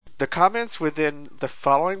The comments within the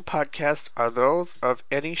following podcast are those of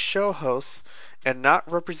any show hosts and not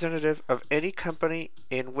representative of any company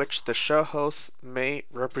in which the show hosts may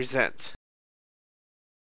represent.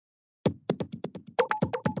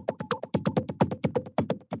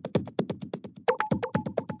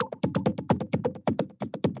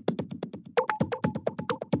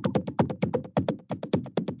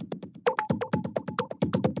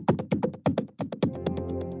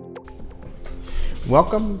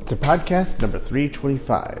 Welcome to podcast number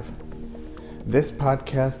 325. This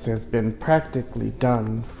podcast has been practically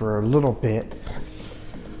done for a little bit,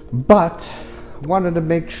 but wanted to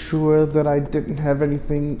make sure that I didn't have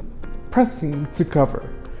anything pressing to cover.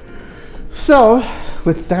 So,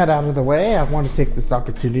 with that out of the way, I want to take this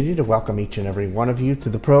opportunity to welcome each and every one of you to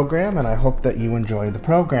the program, and I hope that you enjoy the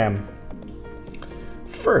program.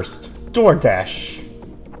 First, DoorDash.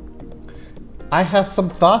 I have some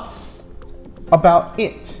thoughts about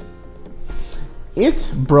it. It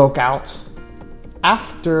broke out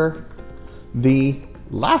after the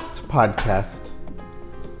last podcast,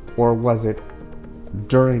 or was it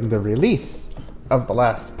during the release of the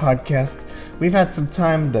last podcast? We've had some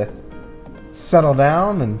time to settle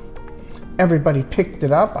down and everybody picked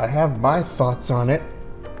it up. I have my thoughts on it.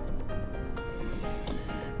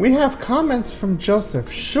 We have comments from Joseph,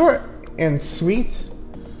 short and sweet.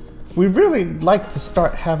 We really like to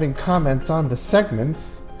start having comments on the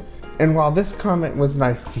segments. And while this comment was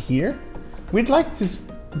nice to hear, we'd like to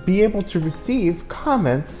be able to receive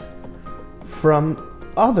comments from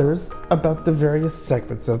others about the various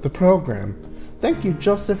segments of the program. Thank you,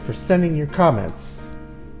 Joseph, for sending your comments.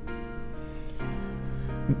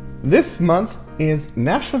 This month is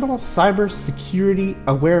National Cybersecurity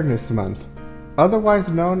Awareness Month, otherwise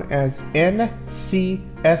known as NCSAM.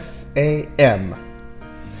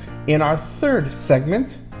 In our third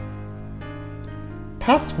segment,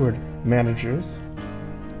 password managers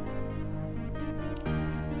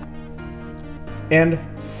and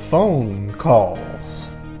phone calls.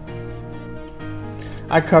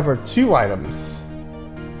 I cover two items.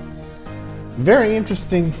 Very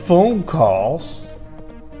interesting phone calls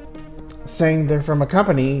saying they're from a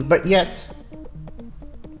company, but yet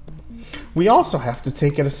we also have to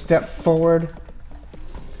take it a step forward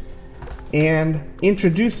and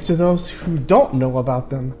introduce to those who don't know about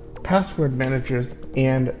them password managers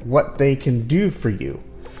and what they can do for you.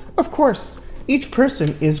 Of course, each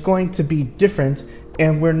person is going to be different,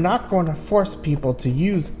 and we're not going to force people to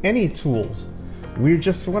use any tools. We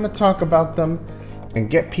just want to talk about them and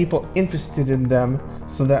get people interested in them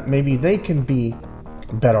so that maybe they can be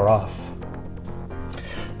better off.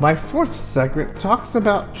 My fourth segment talks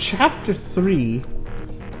about Chapter 3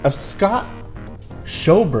 of Scott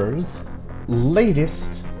Schober's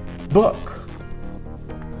latest book.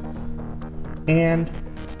 And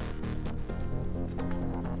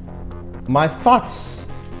my thoughts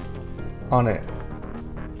on it.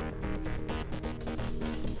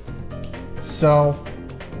 So,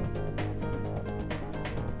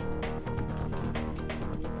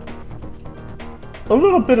 a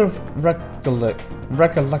little bit of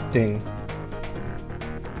recollecting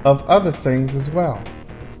of other things as well.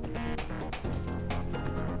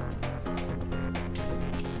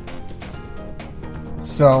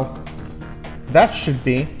 So, that should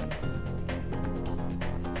be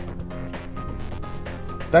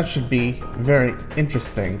very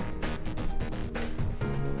interesting.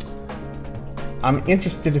 I'm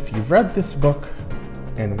interested if you've read this book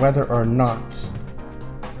and whether or not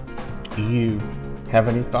you have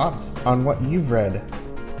any thoughts on what you've read.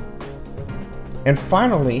 And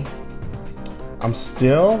finally, I'm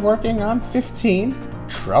still working on 15,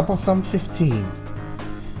 Troublesome 15.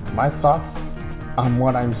 My thoughts on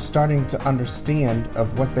what I'm starting to understand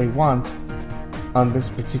of what they want on this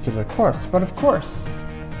particular course. But of course,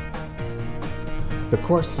 the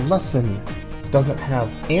course lesson doesn't have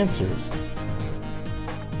answers.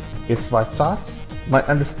 It's my thoughts, my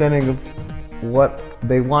understanding of what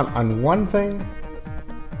they want on one thing,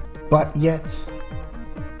 but yet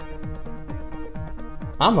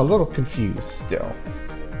I'm a little confused still.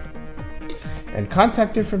 And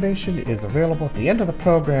contact information is available at the end of the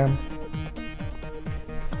program.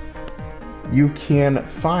 You can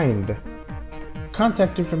find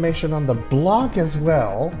contact information on the blog as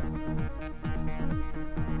well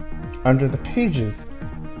under the pages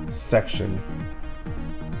section.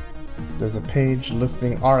 There's a page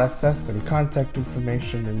listing RSS and contact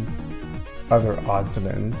information and other odds and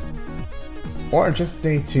ends. Or just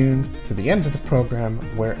stay tuned to the end of the program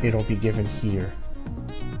where it'll be given here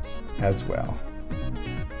as well.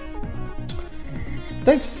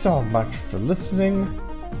 Thanks so much for listening.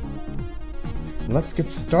 let's get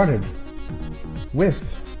started with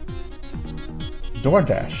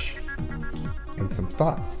DoorDash and some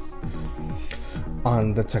thoughts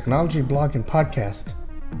on the Technology Blog and Podcast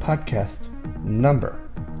number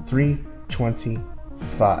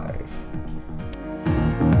 325.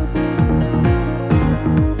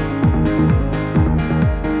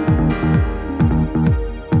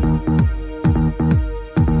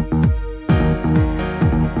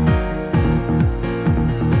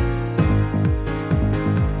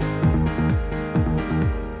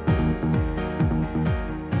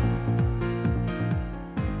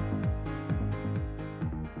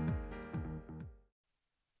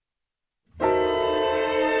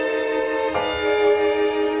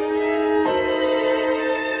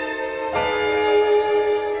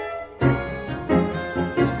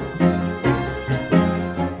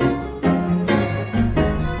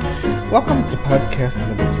 Welcome to podcast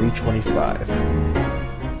number 325.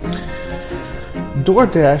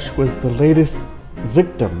 DoorDash was the latest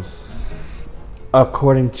victim,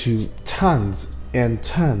 according to tons and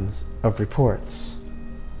tons of reports.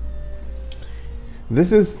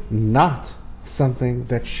 This is not something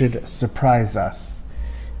that should surprise us.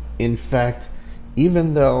 In fact,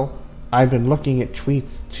 even though I've been looking at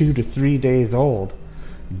tweets 2 to 3 days old,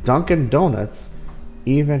 Dunkin' Donuts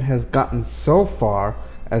even has gotten so far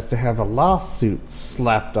as to have a lawsuit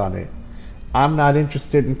slapped on it. I'm not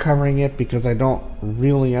interested in covering it because I don't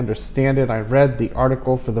really understand it. I read the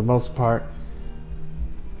article for the most part,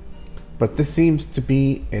 but this seems to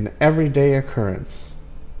be an everyday occurrence.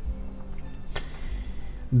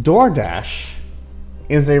 DoorDash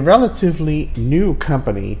is a relatively new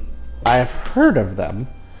company. I've heard of them,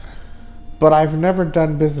 but I've never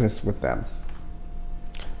done business with them.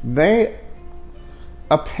 They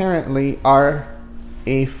apparently are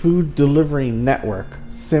a food delivery network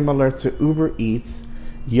similar to Uber Eats,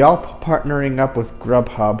 Yelp partnering up with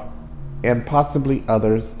Grubhub, and possibly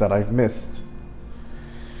others that I've missed.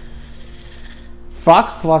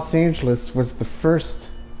 Fox Los Angeles was the first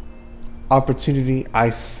opportunity I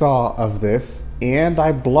saw of this, and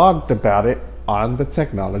I blogged about it on the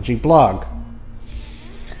Technology Blog.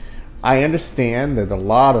 I understand that a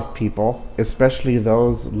lot of people, especially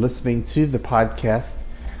those listening to the podcast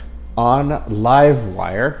on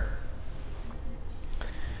Livewire,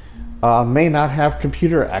 may not have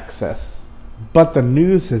computer access, but the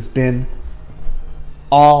news has been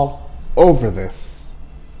all over this.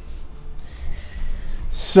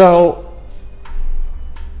 So,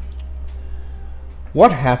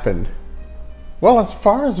 what happened? Well, as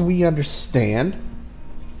far as we understand,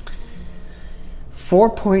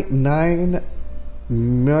 4.9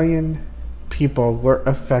 million people were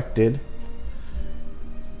affected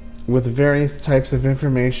with various types of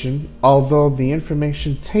information, although the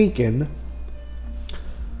information taken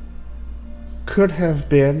could have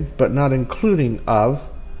been, but not including of,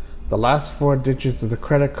 the last 4 digits of the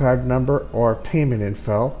credit card number or payment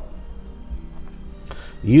info,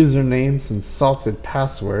 usernames and salted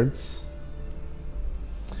passwords,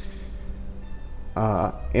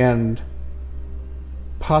 and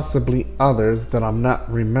possibly others that I'm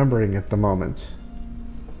not remembering at the moment.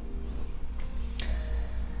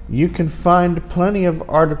 You can find plenty of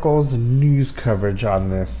articles and news coverage on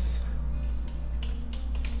this.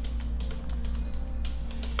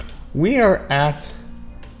 We are at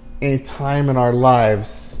a time in our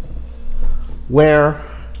lives where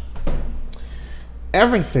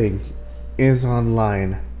everything is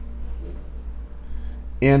online.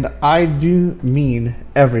 And I do mean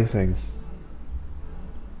everything.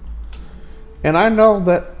 And I know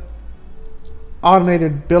that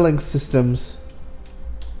automated billing systems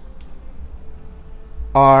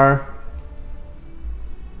are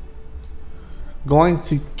going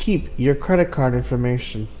to keep your credit card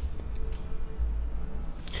information.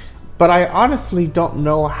 But I honestly don't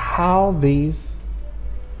know how these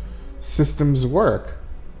systems work.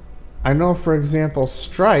 I know, for example,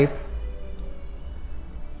 Stripe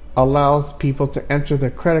allows people to enter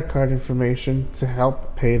their credit card information to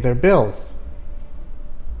help pay their bills.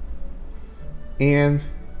 And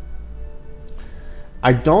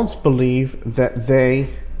I don't believe that they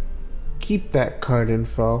keep that card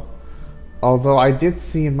info, although I did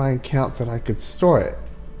see in my account that I could store it.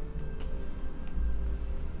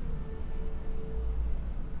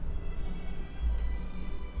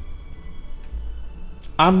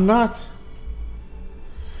 I'm not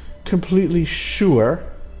completely sure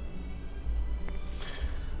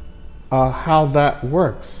how that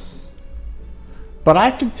works, but I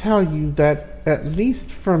can tell you that at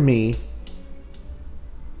least for me,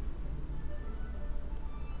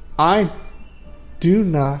 I do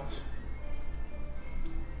not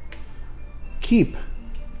keep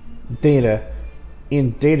data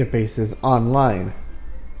in databases online.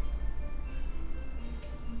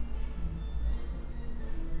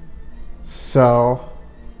 So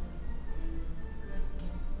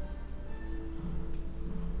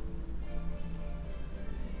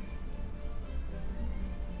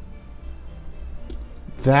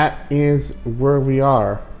that is where we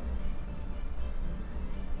are.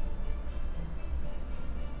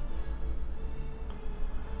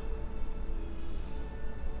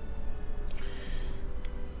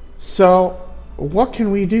 So, what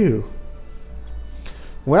can we do?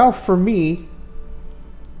 Well, for me,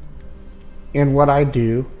 and what I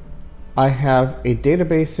do, I have a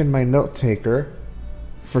database in my note taker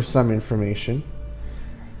for some information,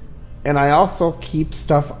 and I also keep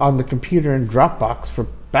stuff on the computer in Dropbox for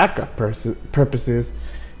backup purposes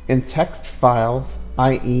in text files,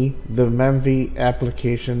 i.e., the Memvi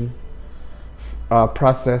application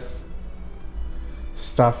process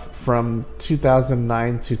stuff from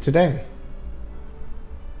 2009 to today.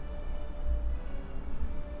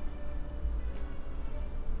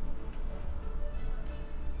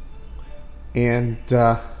 And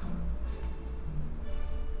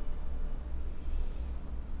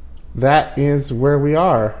that is where we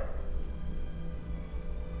are.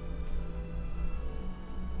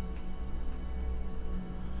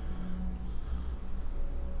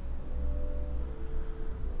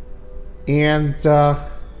 And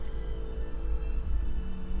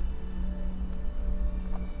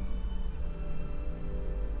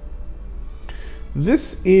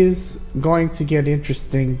this is going to get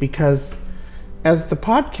interesting because as the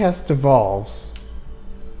podcast evolves,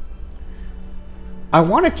 I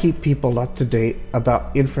want to keep people up to date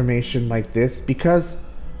about information like this because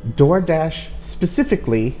DoorDash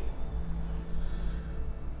specifically,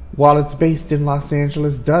 while it's based in Los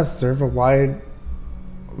Angeles, does serve a wide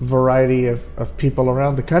variety of people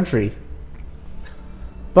around the country.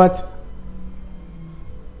 But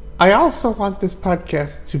I also want this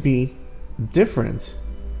podcast to be different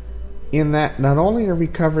in that not only are we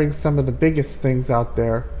covering some of the biggest things out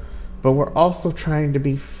there, but we're also trying to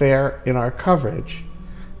be fair in our coverage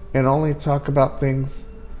and only talk about things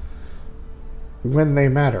when they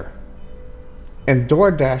matter. And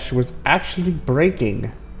DoorDash was actually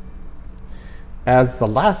breaking as the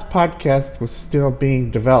last podcast was still being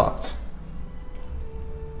developed.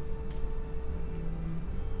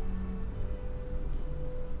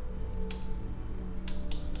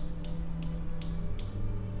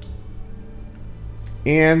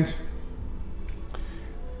 And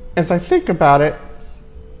as I think about it,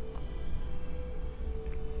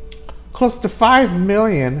 close to 5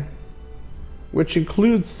 million, which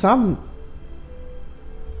includes some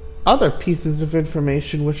other pieces of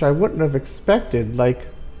information which I wouldn't have expected, like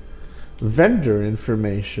vendor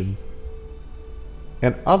information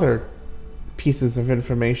and other pieces of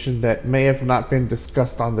information that may have not been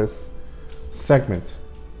discussed on this segment.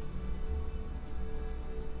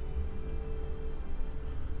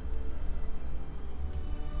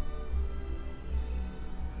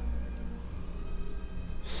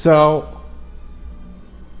 So,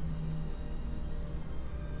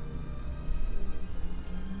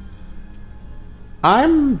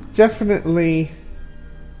 I'm definitely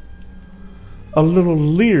a little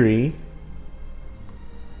leery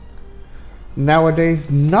nowadays,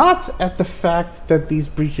 not at the fact that these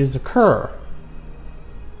breaches occur,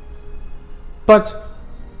 but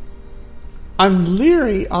I'm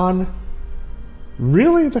leery on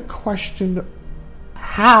really the question,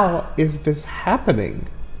 how is this happening?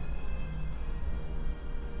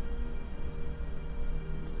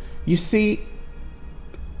 You see,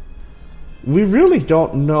 we really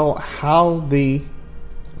don't know how the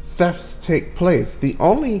thefts take place. The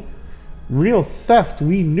only real theft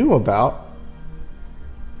we knew about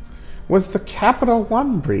was the Capital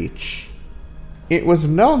One breach. It was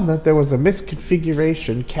known that there was a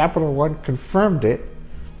misconfiguration. Capital One confirmed it.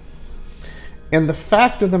 And the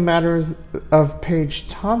fact of the matter is, of Paige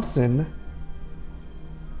Thompson,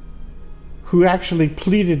 who actually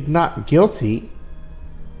pleaded not guilty,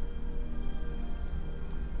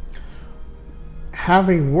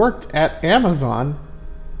 having worked at Amazon,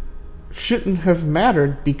 shouldn't have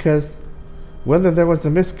mattered because whether there was a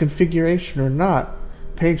misconfiguration or not,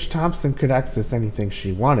 Paige Thompson could access anything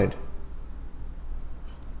she wanted.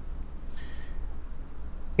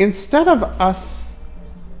 Instead of us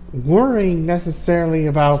worrying necessarily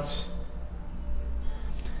about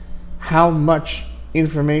how much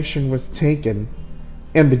information was taken,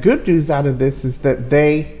 and the good news out of this is that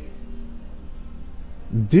they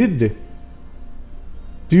did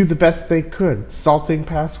do the best they could, salting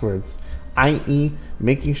passwords, i.e.,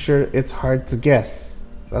 making sure it's hard to guess.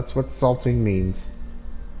 That's what salting means.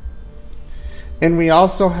 And we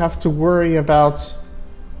also have to worry about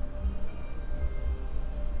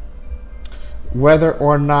whether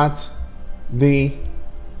or not the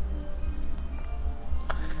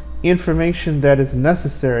information that is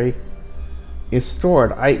necessary is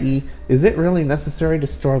stored, i.e., is it really necessary to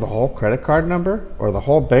store the whole credit card number or the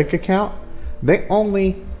whole bank account? They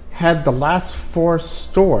only had the last four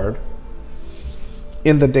stored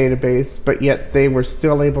in the database, but yet they were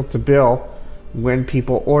still able to bill when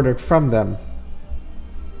people ordered from them.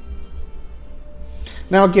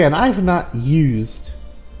 Now, again, I've not used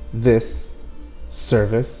this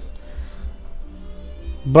service,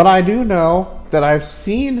 but I do know that I've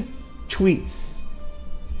seen tweets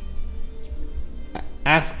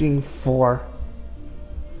asking for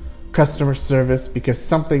customer service because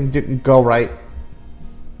something didn't go right.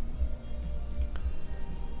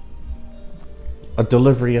 A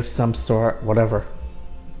delivery of some sort, whatever.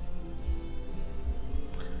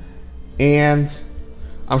 And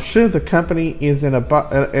I'm sure the company is in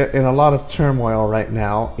a lot of turmoil right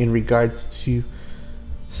now in regards to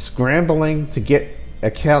scrambling to get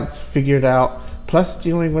accounts figured out, plus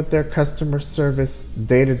dealing with their customer service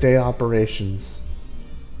day-to-day operations.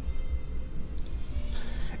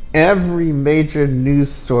 Every major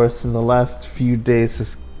news source in the last few days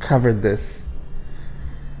has covered this.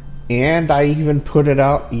 And I even put it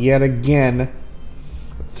out yet again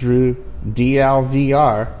through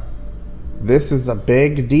DLVR. This is a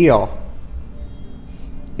big deal.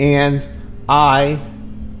 And I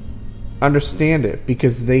understand it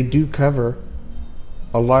because they do cover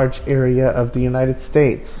a large area of the United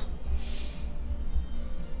States.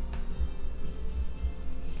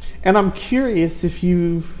 And I'm curious if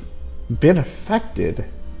you've been affected,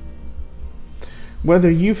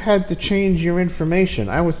 whether you've had to change your information.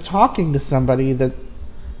 I was talking to somebody that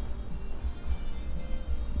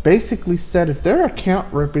basically said if their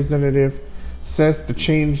account representative says to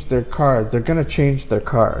change their card, they're going to change their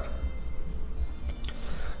card.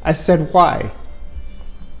 I said, why?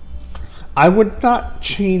 I would not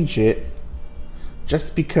change it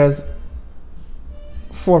just because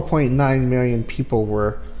 4.9 million people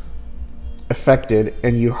were affected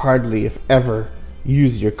and you hardly, if ever,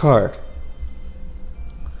 use your card.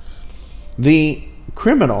 The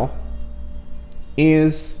criminal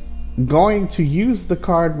is going to use the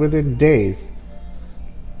card within days.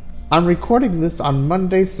 I'm recording this on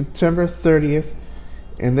Monday, September 30th,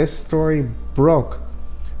 and this story broke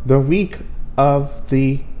the week of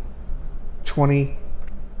the 28th.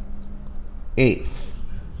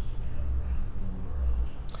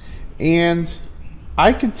 And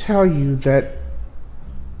I can tell you that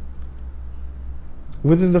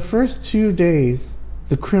within the first 2 days,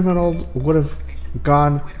 the criminals would have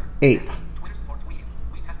gone ape.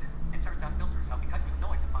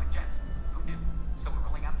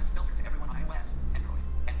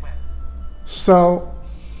 So,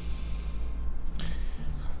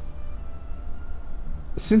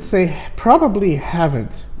 since they probably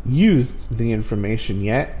haven't used the information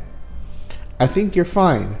yet, I think you're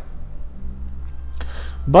fine.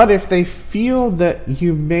 But if they feel that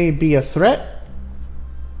you may be a threat,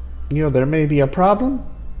 there may be a problem,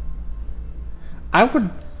 I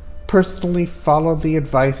would personally follow the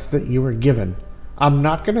advice that you were given. I'm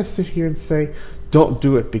not going to sit here and say, don't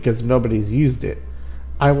do it because nobody's used it.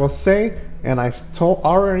 I will say, and I've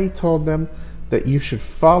already told them, that you should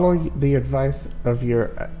follow the advice of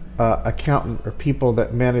your accountant or people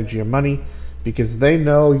that manage your money because they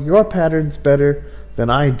know your patterns better than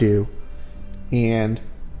I do. And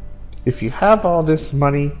if you have all this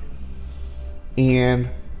money and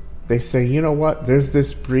they say, you know what, there's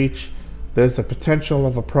this breach, there's a potential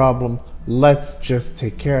of a problem, let's just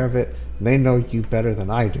take care of it, they know you better than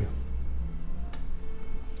I do.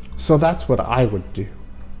 So that's what I would do.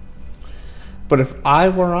 But if I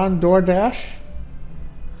were on DoorDash,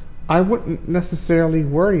 I wouldn't necessarily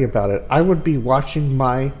worry about it. I would be watching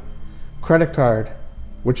my credit card,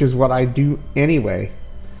 which is what I do anyway.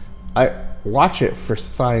 I watch it for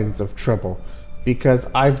signs of trouble because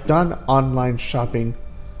I've done online shopping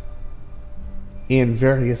in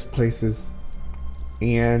various places,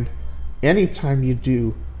 and anytime you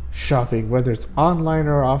do shopping, whether it's online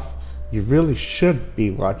or off, you really should be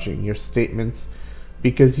watching your statements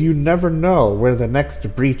because you never know where the next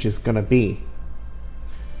breach is going to be.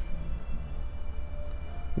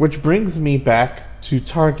 Which brings me back to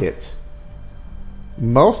Target.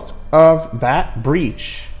 Most of that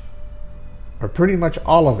breach, or pretty much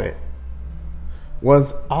all of it,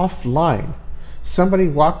 was offline. Somebody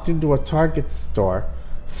walked into a Target store,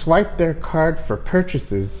 swiped their card for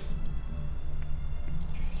purchases,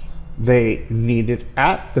 they needed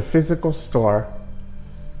at the physical store,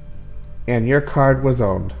 and your card was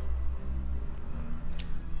owned.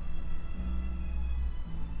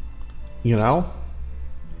 You know?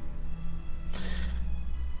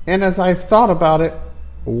 And as I've thought about it,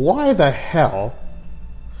 why the hell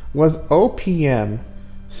was OPM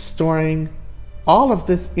storing all of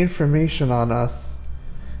this information on us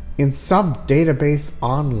in some database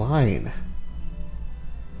online?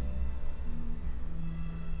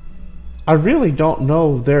 I really don't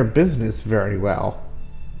know their business very well,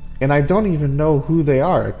 and I don't even know who they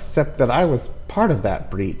are except that I was part of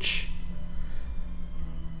that breach.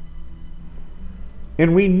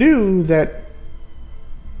 And we knew that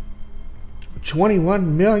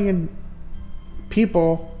 21 million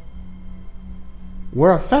people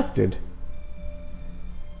were affected.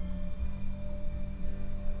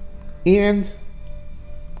 And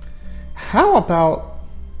how about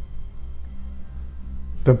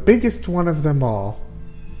the biggest one of them all?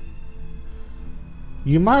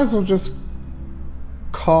 You might as well just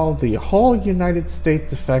call the whole United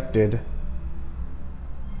States affected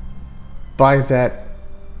by that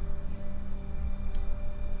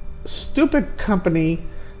stupid company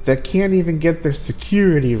that can't even get their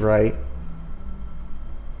security right.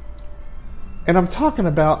 And I'm talking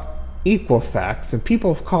about Equifax, and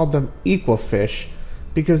people have called them Equifish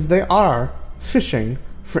because they are fishing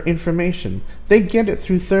for information. They get it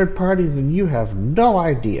through third parties, and you have no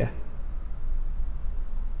idea.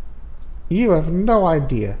 You have no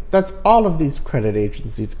idea. That's all of these credit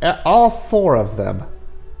agencies, all four of them.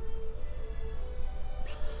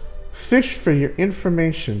 Fish for your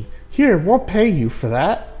information. Here, we'll pay you for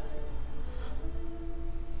that.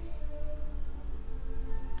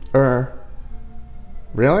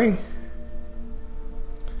 Really?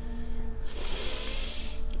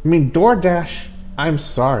 I mean, DoorDash, I'm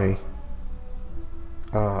sorry.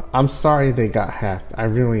 I'm sorry they got hacked. I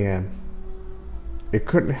really am. It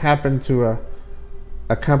couldn't happen to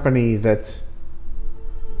a company that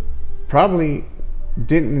probably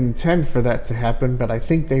didn't intend for that to happen, but I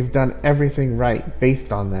think they've done everything right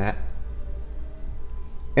based on that.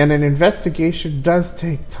 And an investigation does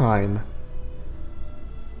take time.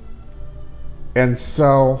 And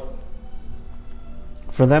so,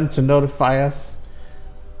 for them to notify us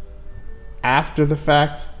after the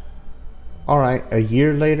fact, alright, a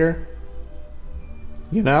year later,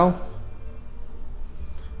 you know,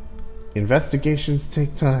 investigations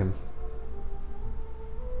take time.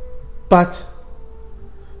 But,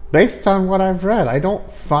 based on what I've read, I don't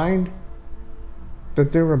find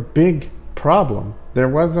that there were a big problem. There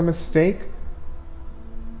was a mistake.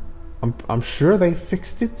 I'm sure they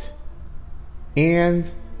fixed it. And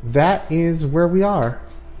that is where we are.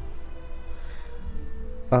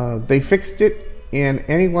 They fixed it, and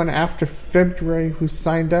anyone after February who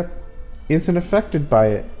signed up isn't affected by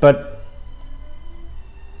it. But,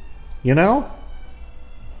 you know,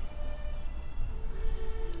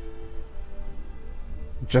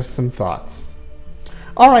 just some thoughts.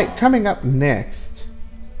 Alright, coming up next,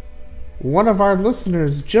 one of our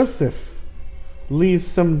listeners, Joseph, leaves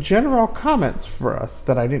some general comments for us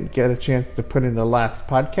that I didn't get a chance to put in the last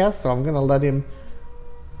podcast, so I'm going to let him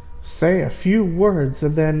say a few words,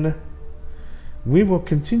 and then we will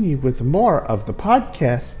continue with more of the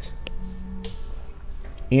podcast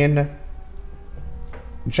in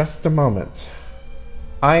just a moment.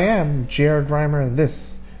 I am Jared Reimer, and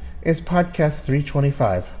this is Podcast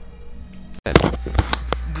 325.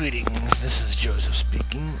 Greetings, this is Joseph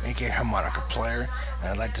speaking, aka Harmonica Player, and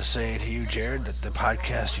I'd like to say to you, Jared, that the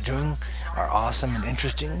podcasts you're doing are awesome and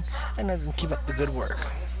interesting, and keep up the good work.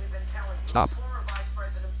 Stop.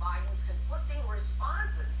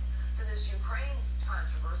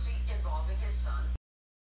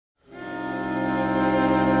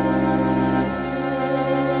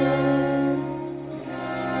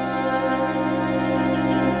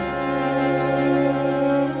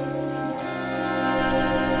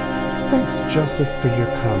 Thanks, Joseph, for your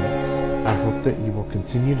comments. I hope that you will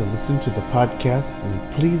continue to listen to the podcast,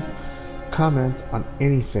 and please comment on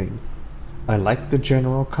anything. I like the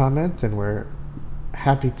general comment, and we're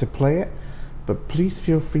happy to play it, but please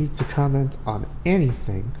feel free to comment on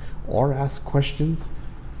anything or ask questions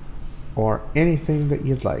or anything that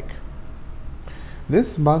you'd like.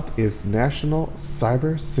 This month is National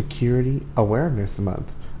Cybersecurity Awareness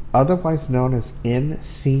Month, otherwise known as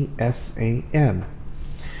NCSAM.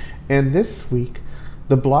 And this week,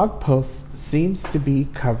 the blog post seems to be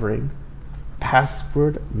covering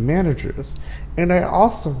password managers. And I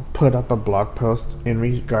also put up a blog post in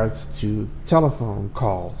regards to telephone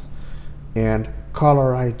calls and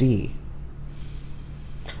caller ID.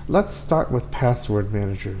 Let's start with password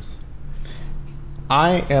managers.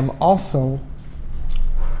 I am also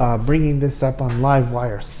bringing this up on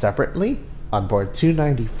Livewire separately on board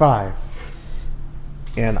 295,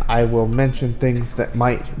 and I will mention things that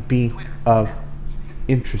might be of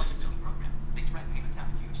interest.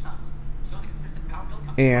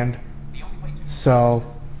 And so,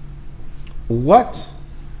 what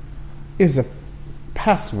is a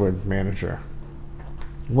password manager?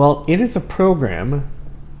 Well, it is a program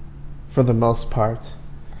for the most part,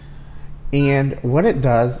 and what it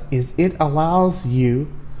does is it allows you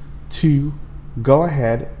to go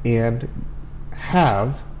ahead and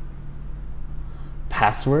have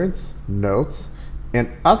passwords, notes, and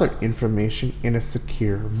other information in a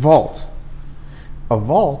secure vault. A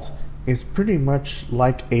vault is pretty much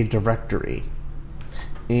like a directory,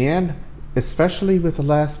 and especially with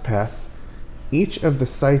LastPass, each of the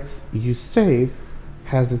sites you save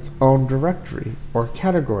has its own directory or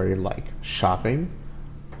category like shopping,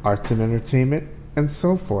 arts and entertainment, and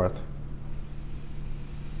so forth.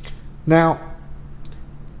 Now,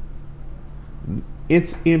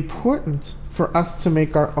 it's important for us to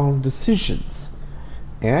make our own decisions.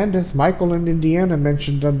 And as Michael in Indiana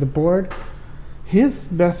mentioned on the board,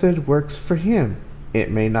 his method works for him. It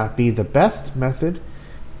may not be the best method,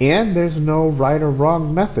 and there's no right or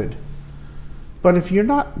wrong method. But if you're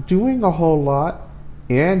not doing a whole lot,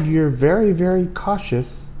 and you're very, very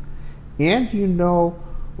cautious, and you know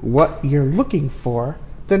what you're looking for,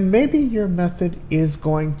 then maybe your method is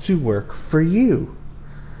going to work for you.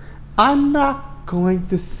 I'm not going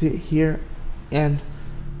to sit here and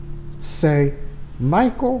say,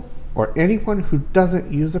 Michael, or anyone who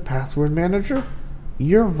doesn't use a password manager,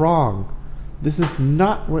 you're wrong. This is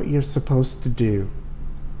not what you're supposed to do.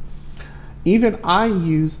 Even I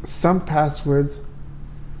use some passwords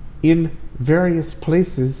in various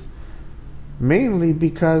places, mainly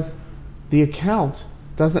because the account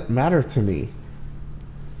doesn't matter to me.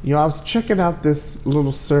 You know, I was checking out this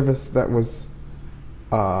little service that was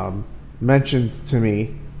mentioned to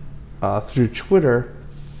me through Twitter,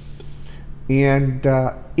 and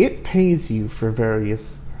it pays you for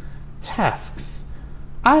various tasks.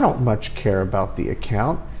 I don't much care about the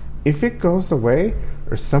account. If it goes away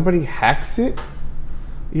or somebody hacks it,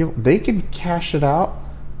 you know, they can cash it out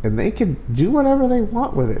and they can do whatever they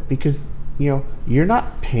want with it because, you know, you're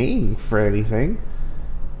not paying for anything.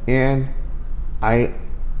 And I,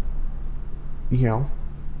 you know,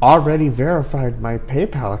 already verified my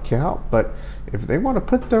PayPal account, but if they want to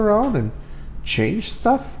put their own and change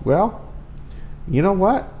stuff, well, you know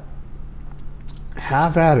what?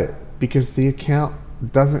 Have at it, because the account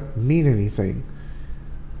doesn't mean anything.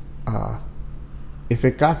 If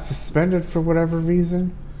it got suspended for whatever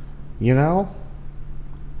reason, you know,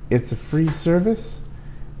 it's a free service,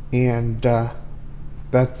 and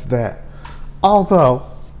that's that. Although,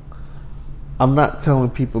 I'm not telling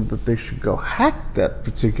people that they should go hack that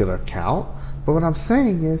particular account, but what I'm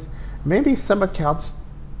saying is maybe some accounts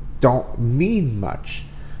don't mean much.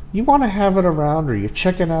 You want to have it around, or you're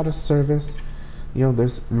checking out a service, you know,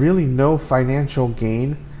 there's really no financial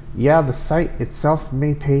gain. Yeah, the site itself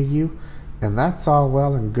may pay you, and that's all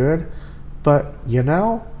well and good, but you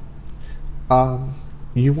know,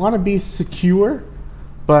 you want to be secure,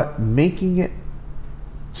 but making it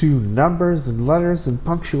to numbers and letters and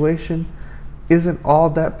punctuation isn't all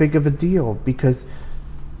that big of a deal, because,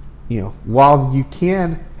 you know, while you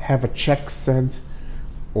can have a check sent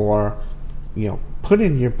or, you know, put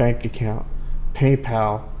in your bank account,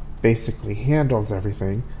 PayPal basically handles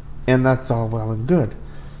everything, and that's all well and good.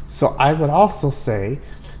 So I would also say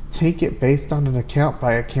take it based on an account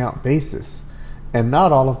by account basis. And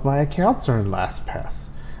not all of my accounts are in LastPass.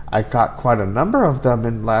 I got quite a number of them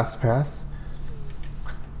in LastPass.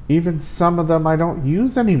 Even some of them I don't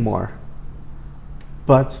use anymore.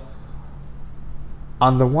 But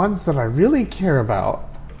on the ones that I really care about,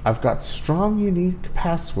 I've got strong, unique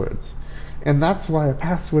passwords. And that's why a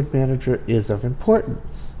password manager is of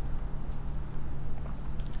importance.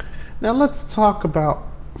 Now let's talk about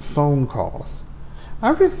phone calls. I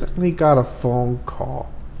recently got a phone call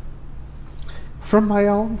from my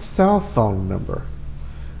own cell phone number.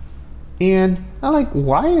 And I'm like,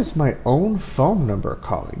 why is my own phone number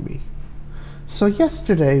calling me? So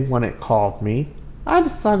yesterday when it called me, I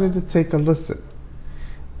decided to take a listen.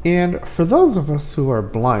 And for those of us who are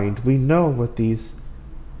blind, we know what these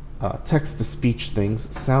text-to-speech things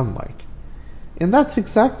sound like. And that's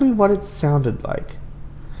exactly what it sounded like.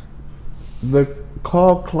 The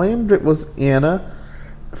call claimed it was Anna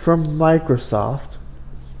from Microsoft,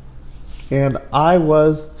 and I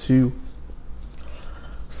was to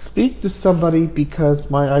speak to somebody because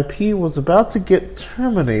my IP was about to get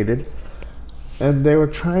terminated and they were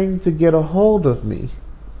trying to get a hold of me.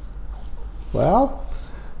 Well,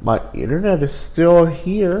 my internet is still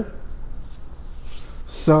here.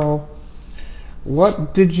 So,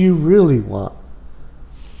 what did you really want?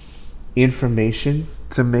 Information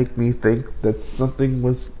to make me think that something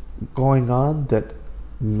was going on that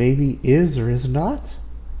maybe is or is not?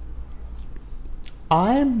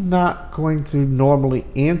 I'm not going to normally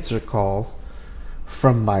answer calls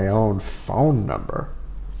from my own phone number.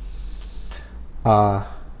 Uh,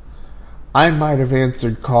 I might have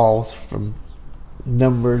answered calls from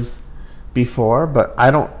numbers before, but I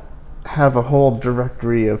don't have a whole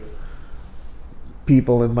directory of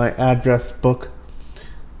people in my address book,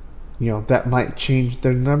 that might change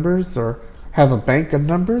their numbers or have a bank of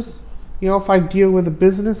numbers. If I deal with a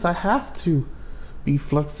business, I have to be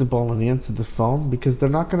flexible and answer the phone because they're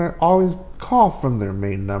not going to always call from their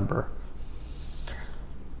main number.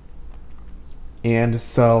 And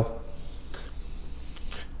so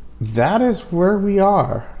that is where we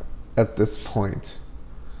are at this point.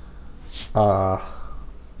 Uh,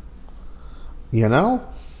 you know,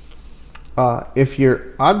 if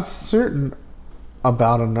you're uncertain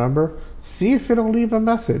about a number, see if it'll leave a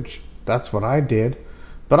message. That's what I did.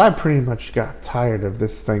 But I pretty much got tired of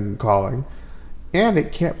this thing calling. And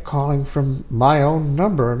it kept calling from my own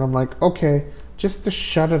number. And I'm like, okay, just to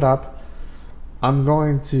shut it up, I'm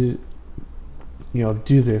going to,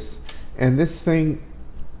 do this. And this thing,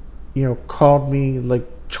 called me like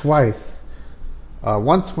twice.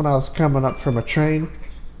 Once when I was coming up from a train,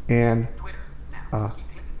 and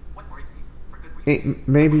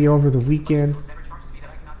maybe over the weekend,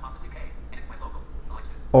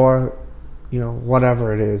 or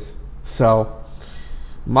whatever it is. So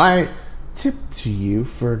my tip to you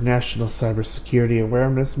for National Cybersecurity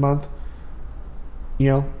Awareness Month,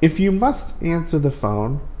 if you must answer the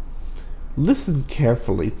phone, listen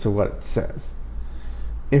carefully to what it says.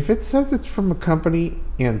 If it says it's from a company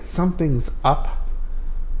and something's up,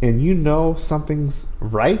 and something's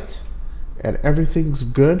right and everything's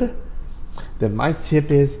good, then my tip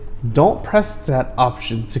is don't press that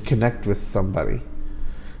option to connect with somebody.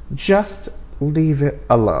 Just leave it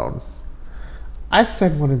alone. I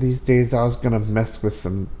said one of these days I was going to mess with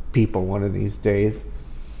some people one of these days.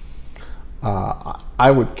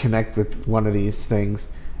 I would connect with one of these things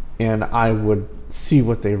and I would see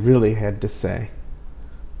what they really had to say.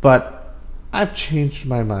 But I've changed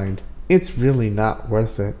my mind. It's really not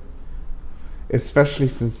worth it. Especially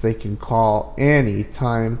since they can call any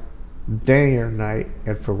time, day or night,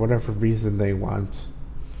 and for whatever reason they want.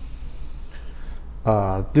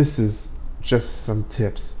 This is just some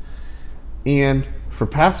tips. And for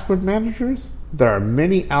password managers, there are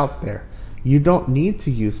many out there. You don't need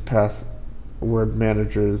to use password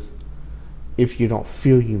managers if you don't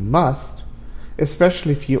feel you must,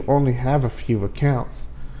 especially if you only have a few accounts.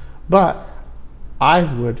 But I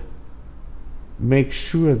would make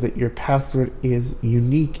sure that your password is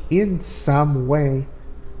unique in some way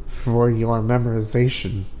for your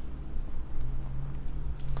memorization.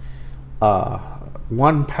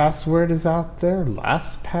 1Password is out there,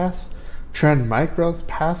 LastPass, Trend Micro's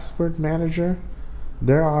password manager.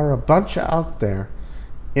 There are a bunch out there,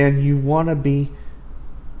 and you want to be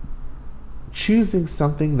choosing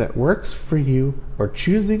something that works for you or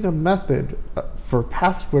choosing a method for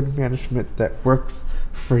password management that works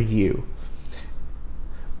for you.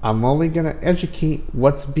 I'm only going to educate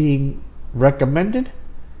what's being recommended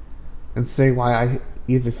and say why I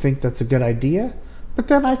either think that's a good idea, but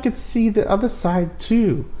then I could see the other side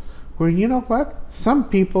too, where you know what? Some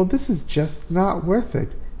people, this is just not worth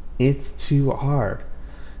it. It's too hard.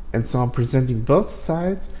 And so I'm presenting both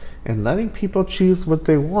sides and letting people choose what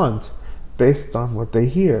they want based on what they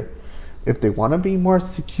hear. If they want to be more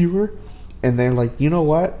secure and they're like, you know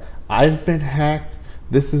what? I've been hacked.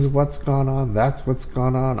 This is what's gone on. That's what's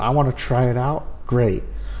gone on. I want to try it out. Great.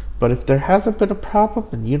 But if there hasn't been a problem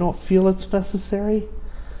and you don't feel it's necessary,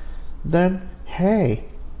 then hey,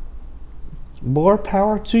 more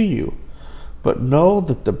power to you. But know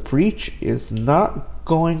that the breach is not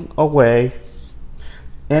going away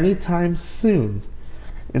anytime soon.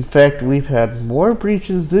 In fact, we've had more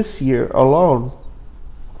breaches this year alone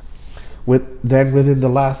than within the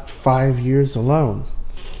last 5 years alone.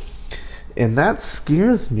 And that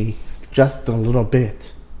scares me just a little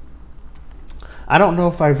bit. I don't know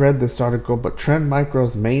if I've read this article, but Trend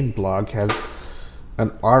Micro's main blog has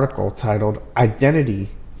an article titled Identity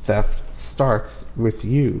Theft Starts With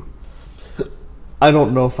You. I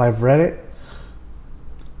don't know if I've read it,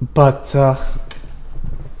 but,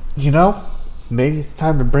 maybe it's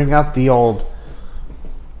time to bring out the old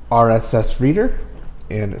RSS reader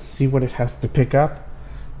and see what it has to pick up.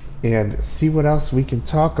 and see what else we can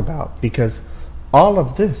talk about, because all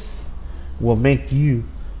of this will make you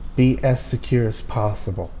be as secure as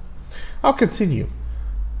possible. I'll continue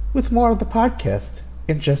with more of the podcast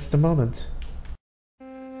in just a moment.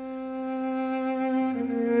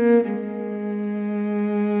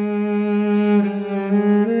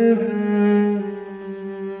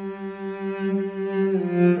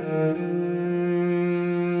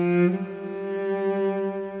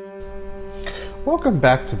 Welcome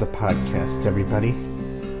back to the podcast, everybody.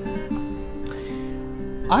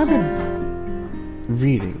 I've been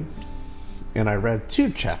reading, and I read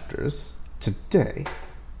 2 chapters today,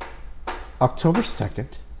 October 2nd,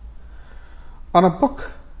 on a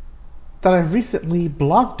book that I recently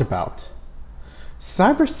blogged about.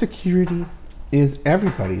 Cybersecurity is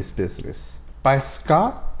Everybody's Business by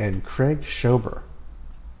Scott and Craig Schober.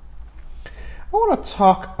 I want to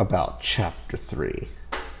talk about chapter 3.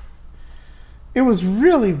 It was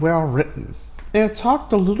really well written, and it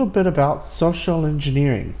talked a little bit about social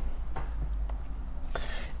engineering.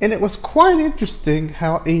 And it was quite interesting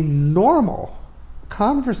how a normal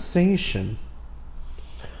conversation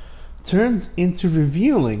turns into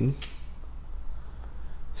revealing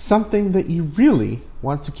something that you really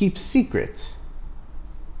want to keep secret.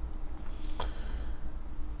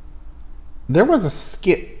 There was a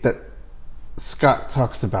skit that Scott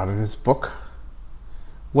talks about in his book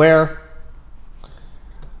where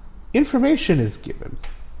information is given,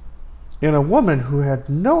 and a woman who had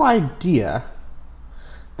no idea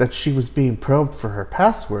that she was being probed for her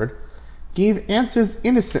password gave answers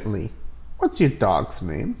innocently. What's your dog's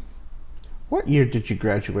name? What year did you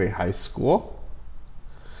graduate high school?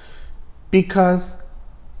 Because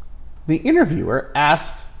the interviewer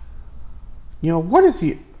asked, what does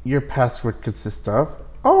your password consist of?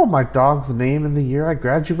 Oh, my dog's name and the year I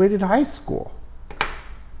graduated high school.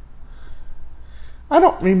 I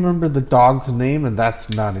don't remember the dog's name, and that's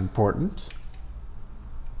not important.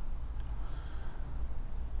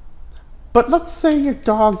 But let's say your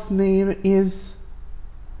dog's name is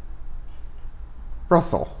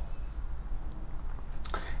Russell.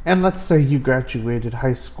 And let's say you graduated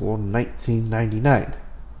high school in 1999.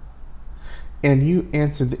 And you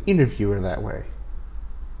answered the interviewer that way.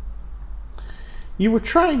 You were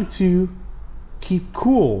trying to keep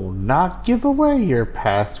cool, not give away your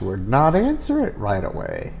password, not answer it right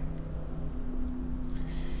away.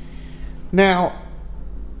 Now,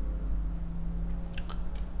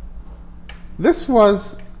 this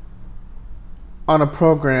was on a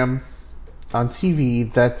program on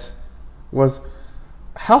TV that was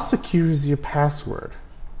How Secure is Your Password?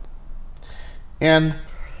 And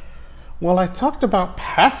while I talked about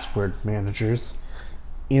password managers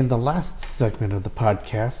in the last segment of the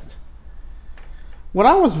podcast, when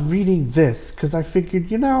I was reading this, because I figured,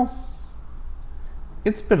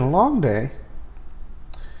 it's been a long day,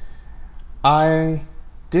 I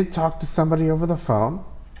did talk to somebody over the phone.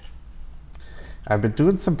 I've been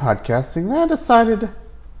doing some podcasting, and I decided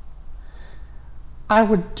I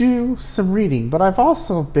would do some reading, but I've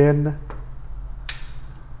also been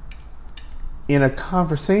in a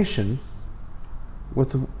conversation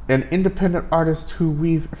with an independent artist who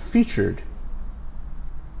we've featured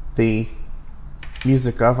the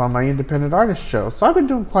music of on my independent artist show. So I've been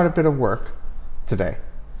doing quite a bit of work today.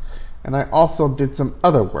 And I also did some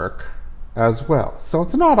other work as well. So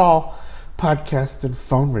it's not all podcast and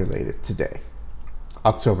phone related today,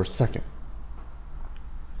 October 2nd.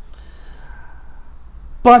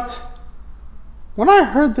 But when I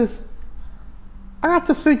heard this, I got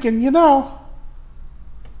to thinking,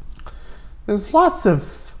 there's lots of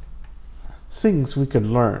things we could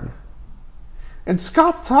learn. And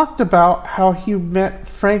Scott talked about how he met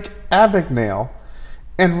Frank Abagnale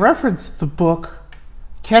and referenced the book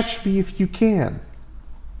Catch Me If You Can.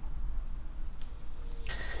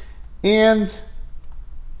 And,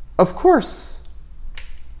 of course,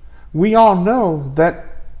 we all know that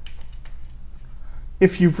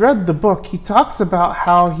if you've read the book, he talks about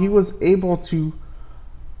how he was able to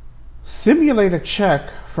simulate a check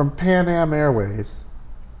from Pan Am Airways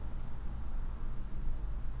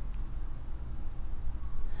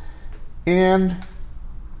and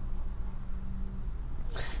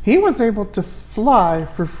he was able to fly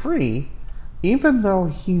for free even though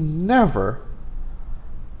he never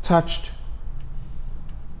touched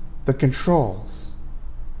the controls.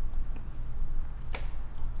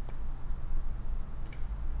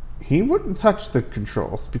 He wouldn't touch the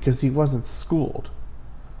controls because he wasn't schooled.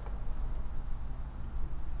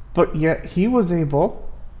 But yet he was able,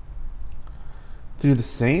 through the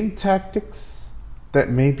same tactics that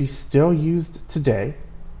may be still used today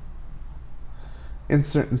in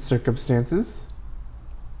certain circumstances,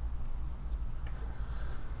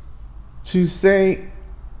 to say,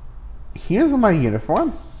 here's my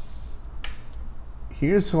uniform,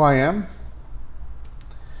 here's who I am.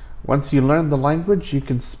 Once you learn the language, you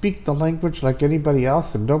can speak the language like anybody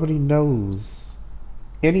else, and nobody knows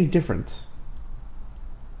any different.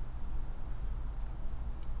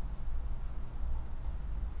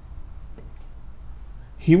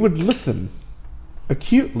 He would listen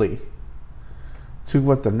acutely to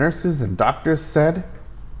what the nurses and doctors said,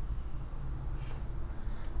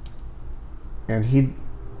 and he'd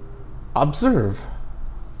observe.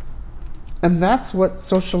 And that's what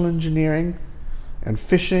social engineering and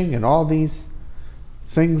phishing and all these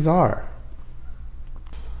things are.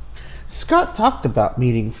 Scott talked about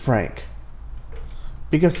meeting Frank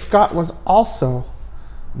because Scott was also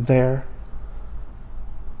there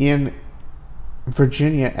in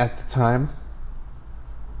Virginia at the time,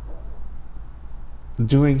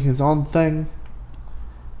 doing his own thing,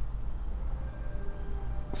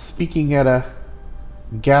 speaking at a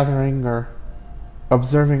gathering or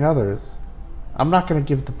observing others. I'm not going to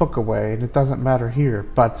give the book away, and it doesn't matter here,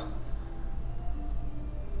 but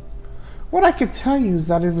what I could tell you is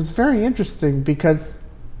that it was very interesting because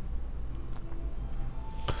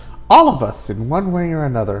all of us, in one way or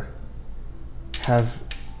another, have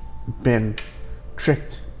been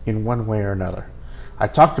tricked in one way or another. I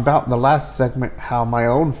talked about in the last segment how my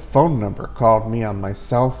own phone number called me on my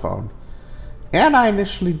cell phone, and I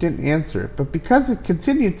initially didn't answer it, but because it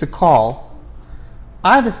continued to call,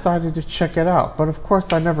 I decided to check it out. But of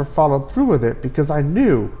course I never followed through with it because I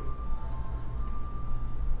knew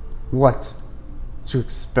what to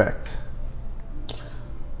expect.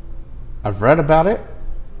 I've read about it.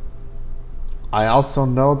 I also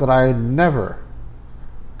know that I never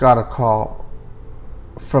got a call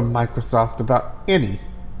from Microsoft about any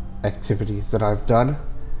activities that I've done.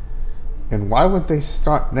 And why would they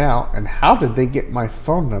start now? And how did they get my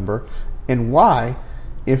phone number? And why,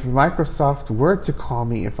 if Microsoft were to call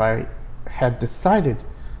me if I had decided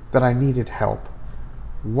that I needed help,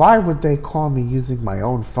 why would they call me using my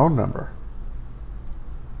own phone number?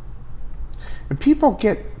 And people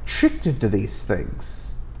get tricked into these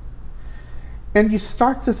things. And you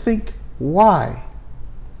start to think, why?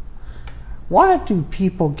 Why do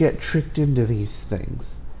people get tricked into these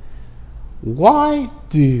things? Why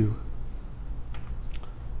do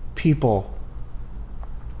people,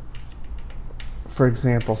 for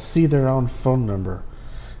example, see their own phone number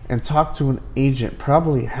and talk to an agent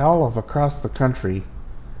probably hell of across the country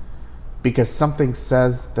because something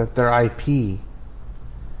says that their IP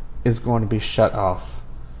is going to be shut off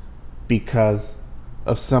because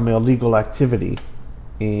of some illegal activity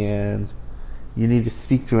and you need to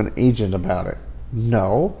speak to an agent about it?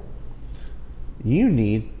 No. You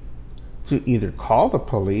need to either call the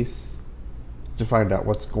police to find out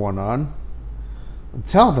what's going on and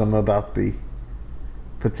tell them about the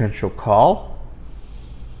potential call,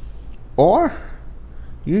 or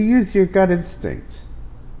you use your gut instinct.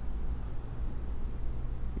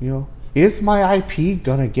 Is my IP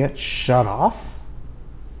gonna get shut off?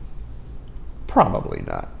 Probably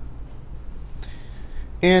not.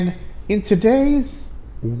 And in today's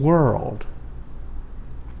world,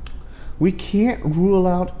 we can't rule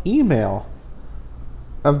out email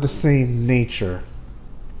of the same nature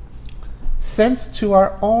sent to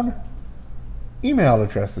our own email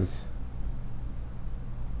addresses.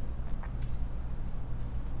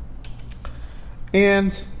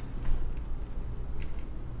 And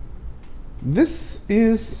this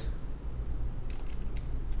is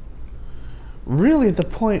really the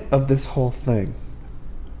point of this whole thing.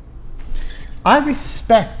 I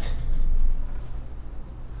respect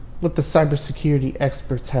what the cybersecurity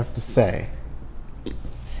experts have to say.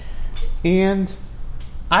 And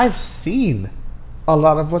I've seen a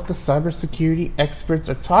lot of what the cybersecurity experts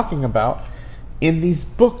are talking about in these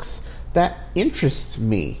books that interest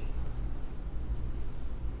me.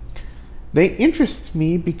 They interest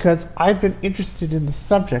me because I've been interested in the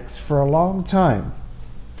subjects for a long time.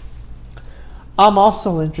 I'm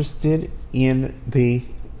also interested in the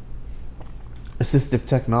assistive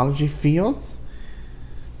technology fields,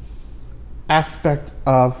 aspect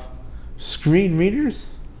of screen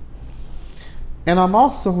readers, and I'm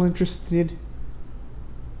also interested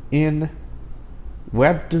in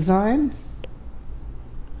web design.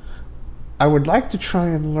 I would like to try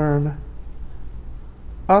and learn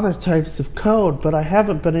other types of code, but I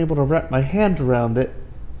haven't been able to wrap my hand around it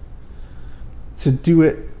to do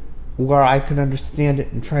it where I can understand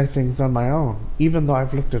it and try things on my own. Even though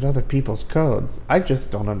I've looked at other people's codes, I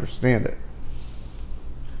just don't understand it.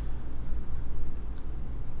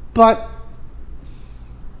 But,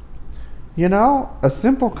 a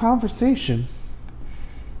simple conversation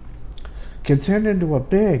can turn into a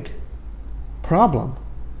big problem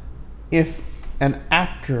if an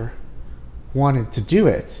actor wanted to do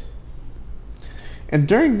it. And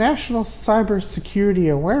during National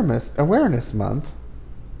Cybersecurity Awareness Month,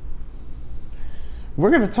 we're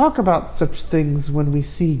going to talk about such things when we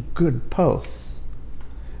see good posts.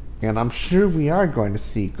 And I'm sure we are going to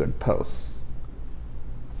see good posts.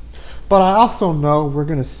 But I also know we're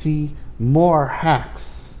going to see more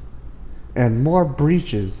hacks and more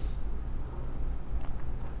breaches.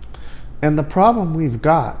 And the problem we've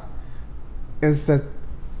got is that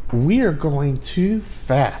we are going too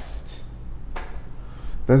fast.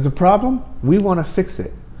 There's a problem, we want to fix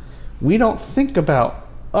it. We don't think about,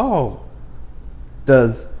 oh,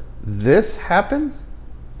 does this happen?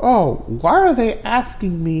 Oh, why are they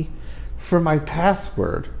asking me for my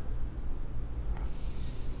password?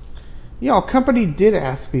 A company did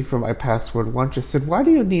ask me for my password once. I said, why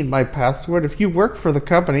do you need my password if you work for the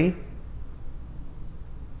company?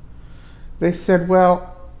 They said,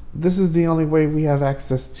 well, this is the only way we have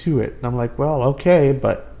access to it. And I'm like, well, okay,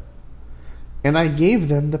 but... And I gave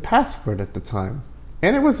them the password at the time.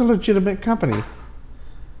 And it was a legitimate company.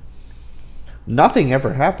 Nothing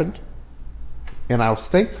ever happened. And I was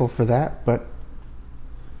thankful for that, but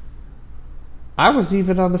I was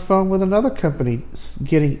even on the phone with another company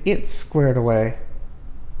getting it squared away.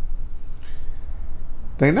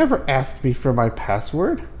 They never asked me for my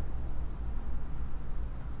password.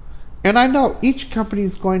 And I know each company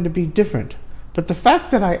is going to be different, but the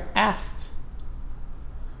fact that I asked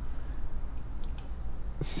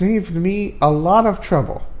saved me a lot of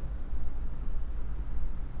trouble.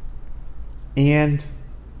 And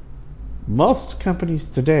most companies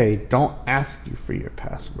today don't ask you for your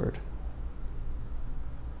password.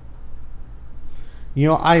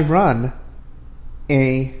 I run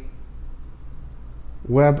a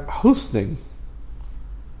web hosting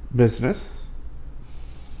business,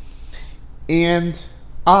 and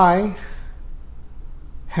I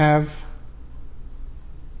have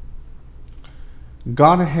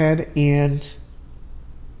gone ahead and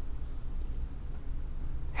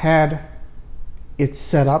had it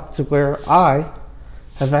set up to where I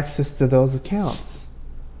have access to those accounts.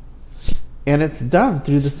 And it's done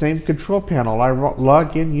through the same control panel. I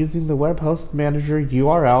log in using the web host manager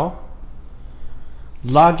URL,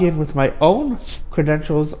 log in with my own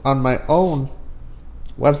credentials on my own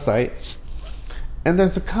website, and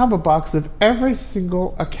there's a combo box of every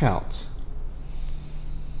single account.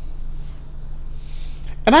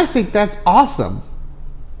 And I think that's awesome,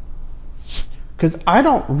 because I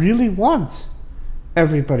don't really want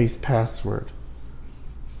everybody's password.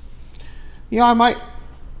 I might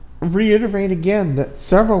reiterate again that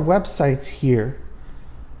several websites here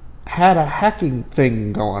had a hacking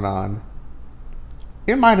thing going on.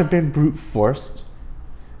 It might have been brute forced,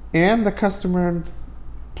 and the customer in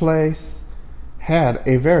place had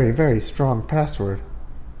a very, very strong password.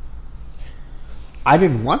 I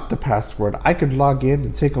didn't want the password. I could log in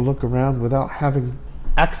and take a look around without having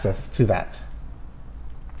access to that.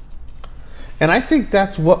 And I think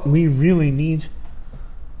that's what we really need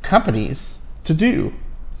companies to do.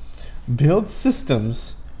 Build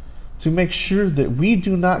systems to make sure that we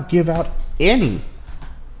do not give out any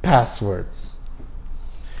passwords.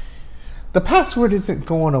 The password isn't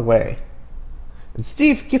going away. And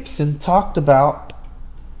Steve Gibson talked about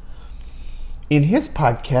in his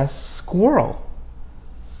podcast Squirrel.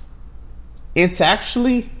 It's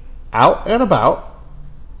actually out and about,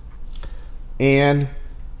 and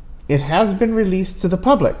it has been released to the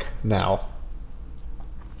public now.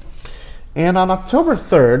 And on October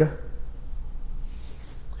 3rd,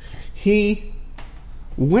 he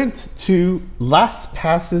went to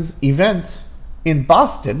LastPass's event in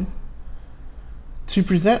Boston to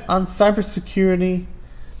present on cybersecurity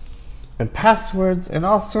and passwords and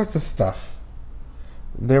all sorts of stuff.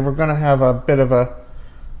 They were going to have a bit of a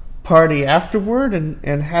party afterward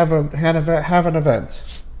and have an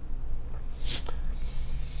event.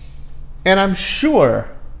 And I'm sure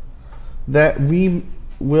that we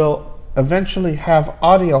will eventually have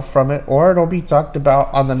audio from it, or it'll be talked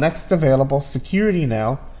about on the next available Security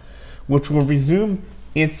Now, which will resume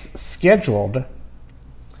its scheduled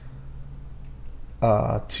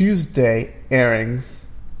Tuesday airings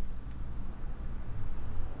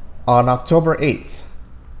on October 8th.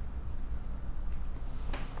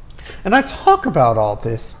 And I talk about all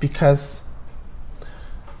this because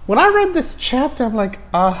when I read this chapter, I'm like,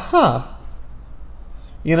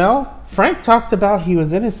 Frank talked about he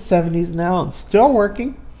was in his 70s now and still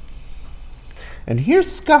working. And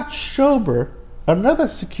here's Scott Schober, another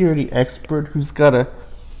security expert who's got a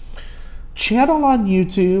channel on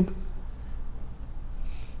YouTube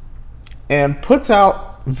and puts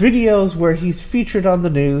out videos where he's featured on the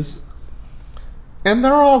news, and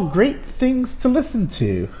they're all great things to listen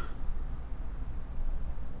to.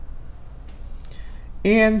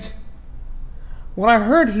 And when I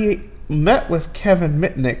heard he met with Kevin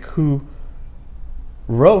Mitnick, who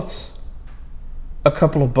wrote a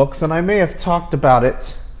couple of books, and I may have talked about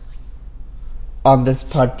it on this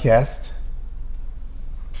podcast,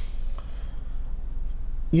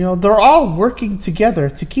 they're all working together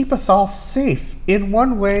to keep us all safe in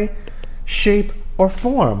one way, shape, or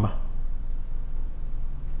form.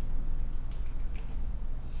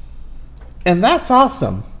 And that's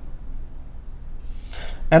awesome.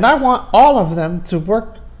 And I want all of them to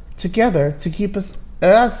work together to keep us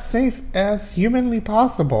as safe as humanly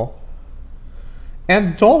possible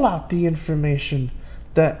and dole out the information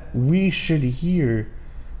that we should hear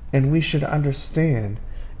and we should understand.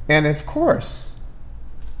 And of course,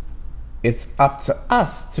 it's up to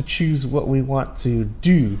us to choose what we want to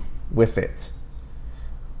do with it.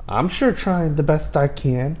 I'm sure trying the best I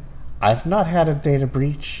can. I've not had a data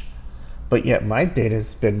breach, but yet my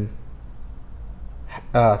data's been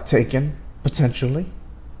taken, potentially.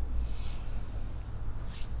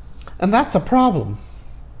 And that's a problem.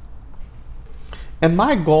 And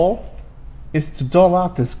my goal is to dole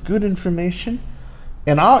out this good information,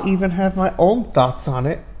 and I'll even have my own thoughts on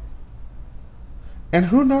it. And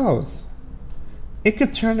who knows? It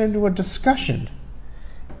could turn into a discussion.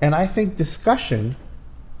 And I think discussion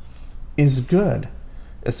is good,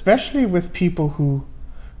 especially with people who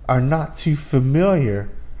are not too familiar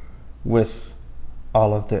with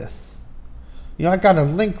all of this. I got a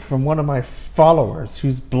link from one of my followers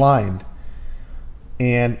who's blind,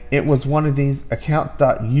 and it was one of these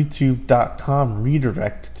account.youtube.com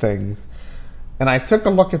redirect things. And I took a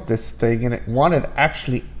look at this thing, and it wanted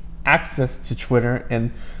actually access to Twitter,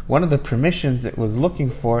 and one of the permissions it was looking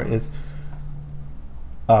for is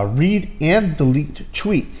read and delete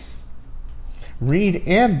tweets, read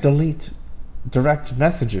and delete direct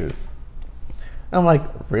messages. I'm like,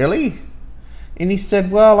 really? And he said,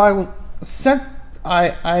 well,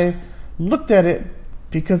 I looked at it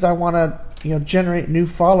because I want to generate new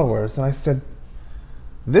followers. And I said,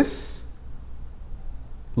 this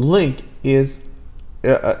link is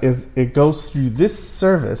it goes through this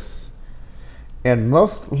service, and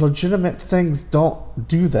most legitimate things don't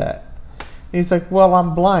do that. And he's like, well,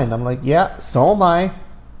 I'm blind. I'm like, yeah, so am I.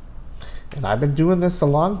 And I've been doing this a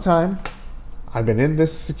long time. I've been in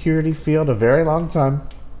this security field a very long time.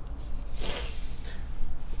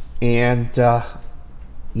 And,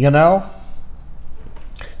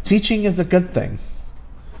 teaching is a good thing.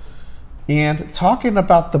 And talking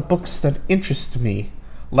about the books that interest me,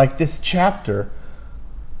 like this chapter,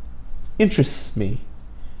 interests me.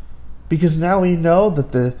 Because now we know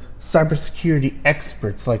that the cybersecurity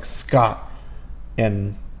experts like Scott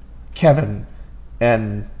and Kevin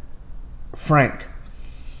and Frank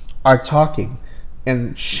are talking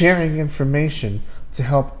and sharing information to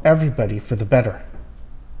help everybody for the better.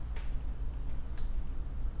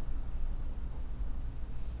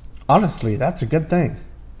 Honestly, that's a good thing.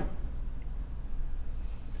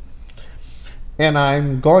 And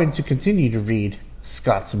I'm going to continue to read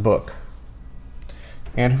Scott's book.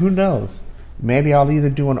 And who knows, maybe I'll either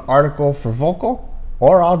do an article for Vocal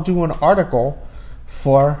or I'll do an article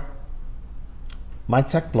for my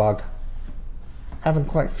tech blog. Haven't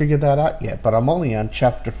quite figured that out yet, but I'm only on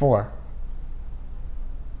chapter 4.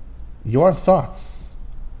 Your thoughts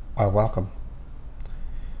are welcome.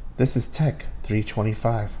 This is Tech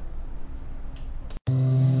 325.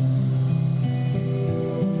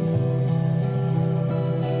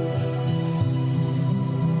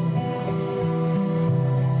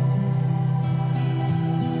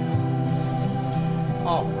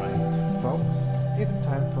 Alright, folks, it's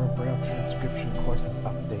time for a Braille transcription course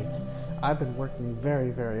update. I've been working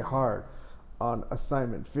very, very hard on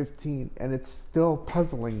assignment 15, and it's still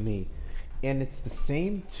puzzling me. And it's the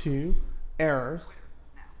same two errors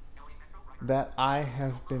that I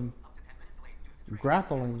have been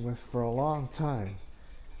grappling with for a long time.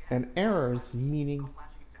 And errors meaning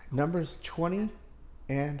numbers 20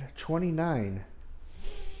 and 29.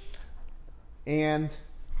 And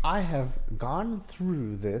I have gone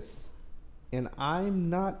through this, and I'm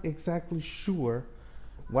not exactly sure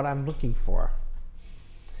what I'm looking for.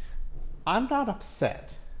 I'm not upset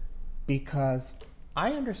because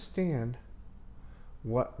I understand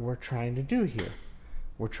what we're trying to do here.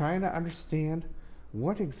 We're trying to understand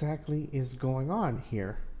what exactly is going on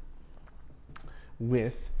here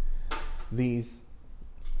with these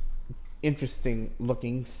interesting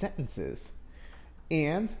looking sentences.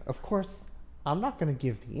 And of course, I'm not going to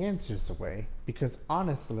give the answers away because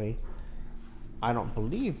honestly, I don't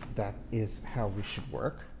believe that is how we should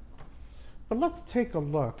work. But let's take a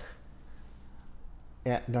look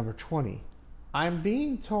at number 20. I'm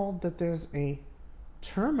being told that there's a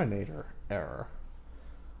terminator error.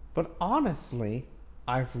 But honestly,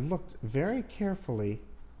 I've looked very carefully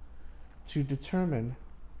to determine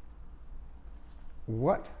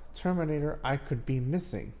what terminator I could be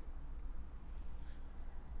missing.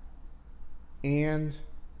 And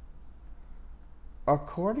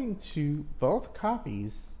according to both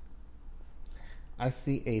copies, I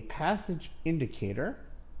see a passage indicator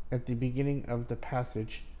at the beginning of the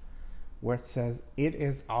passage where it says, "It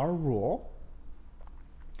is our rule,"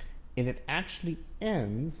 and it actually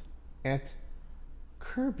ends at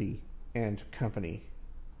Kirby and Company.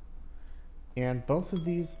 And both of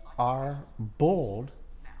these are bold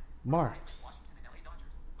marks.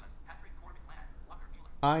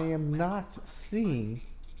 I am not seeing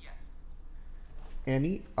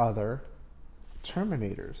any other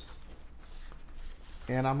terminators.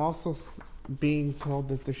 And I'm also being told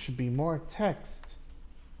that there should be more text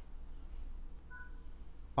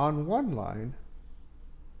on one line.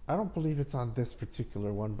 I don't believe it's on this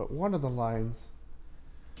particular one, but one of the lines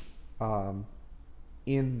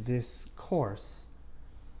in this course,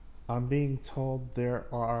 I'm being told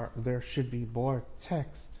there should be more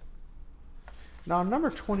text. Now, number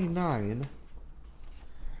 29,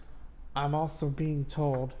 I'm also being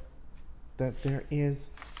told that there is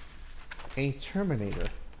a terminator.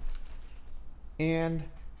 And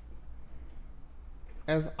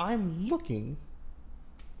as I'm looking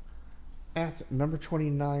at number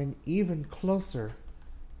 29 even closer,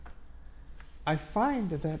 I find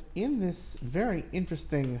that in this very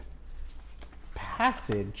interesting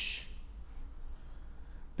passage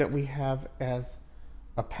that we have as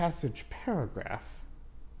a passage paragraph,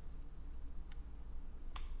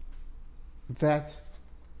 that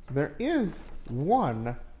there is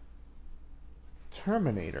one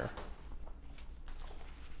terminator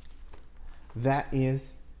that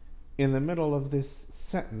is in the middle of this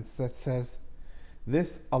sentence that says,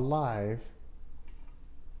 "This alive,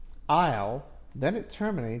 I'll," then it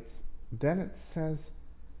terminates, then it says,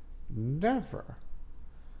 "never,"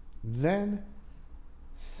 then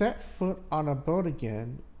 "set foot on a boat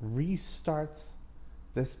again," restarts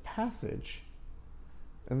this passage,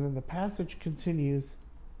 and then the passage continues,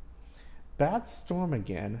 "Bad storm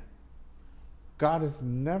again, God has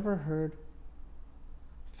never heard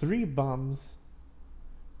three bums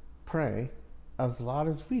pray as loud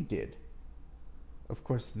as we did." Of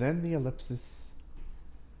course, then the ellipsis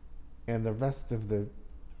and the rest of the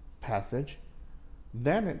passage.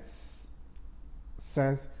 Then it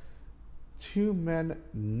says, "Two men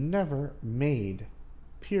never made,"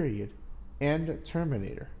 period, and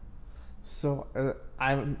terminator. So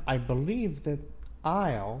I believe that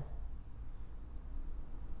I'll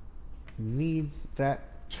needs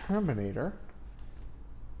that terminator,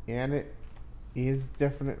 and it is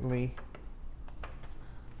definitely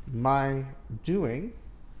my doing.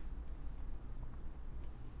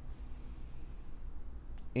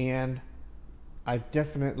 And I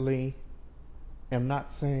definitely am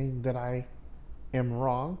not saying that I am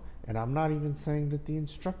wrong, and I'm not even saying that the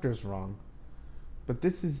instructor's wrong. But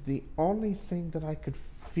this is the only thing that I could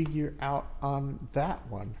figure out on that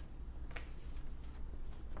one.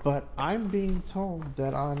 But I'm being told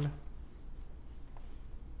that on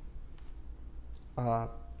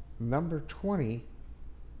number 20,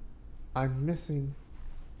 I'm missing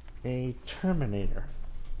a terminator.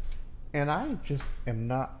 And I just am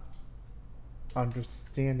not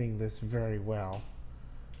understanding this very well.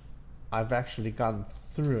 I've actually gone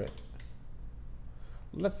through it.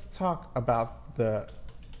 Let's talk about the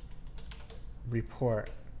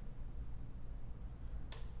report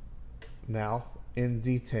now in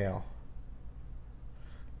detail.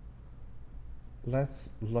 Let's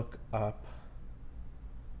look up.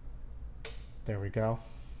 There we go.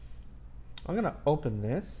 I'm going to open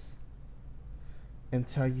this and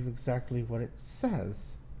tell you exactly what it says.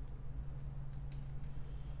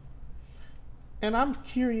 And I'm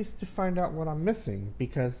curious to find out what I'm missing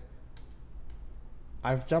because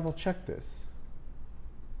I've double checked this.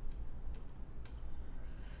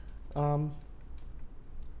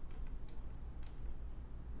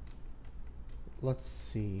 Let's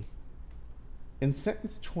see. In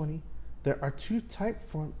sentence 20, there are two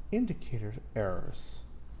typeform indicator errors.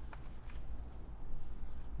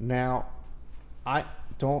 Now, I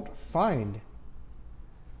don't find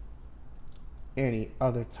any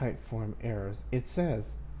other typeform errors. It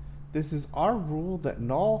says, "This is our rule that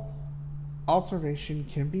no alteration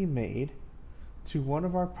can be made to one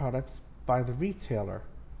of our products by the retailer."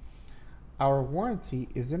 Our warranty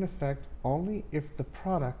is in effect only if the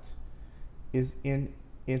product is in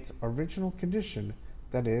its original condition,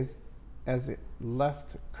 that is, as it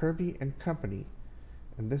left Kirby and Company.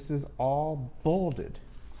 And this is all bolded.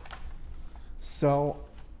 So,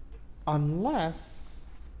 unless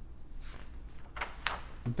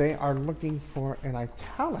they are looking for an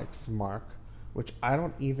italics mark, which I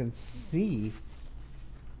don't even see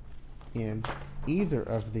in either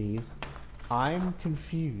of these, I'm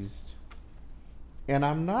confused. And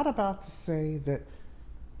I'm not about to say that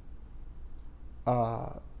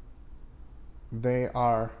they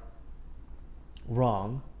are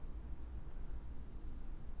wrong,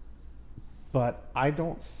 but I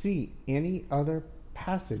don't see any other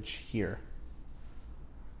passage here.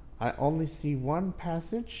 I only see one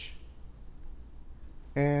passage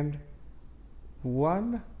and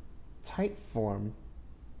one type form.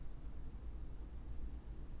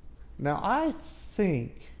 Now I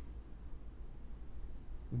think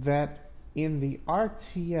that in the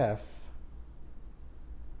RTF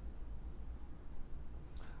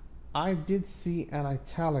I did see an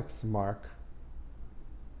italics mark,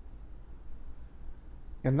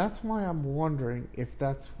 and that's why I'm wondering if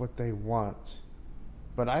that's what they want.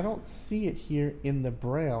 But I don't see it here in the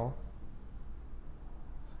Braille,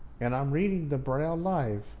 and I'm reading the Braille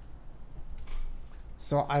live.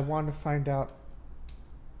 So I want to find out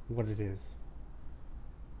what it is.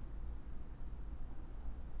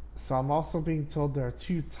 So I'm also being told there are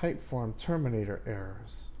 2 Typeform Terminator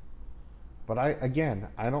errors. But I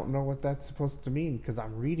don't know what that's supposed to mean because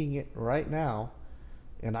I'm reading it right now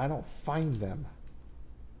and I don't find them.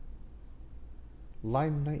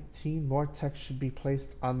 Line 19, more text should be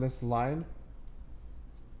placed on this line.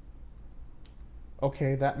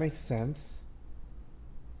 Okay, that makes sense.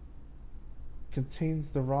 Contains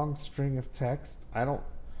the wrong string of text.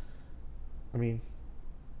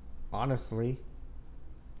 Honestly,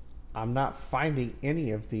 I'm not finding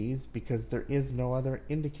any of these because there is no other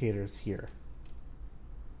indicators here.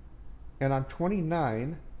 And on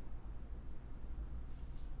 29,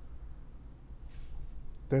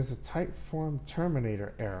 there's a Typeform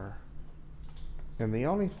Terminator error. And the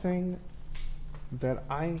only thing that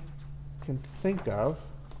I can think of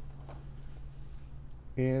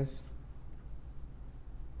is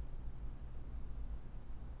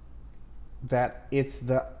that it's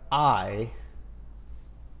the I,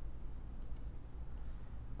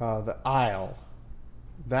 the aisle.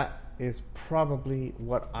 That is probably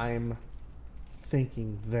what I'm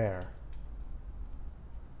thinking there.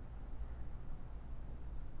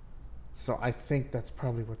 So I think that's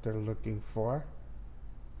probably what they're looking for.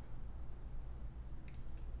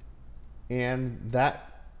 And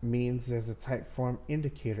that means there's a Typeform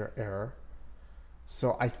indicator error.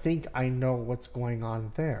 So I think I know what's going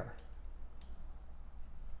on there.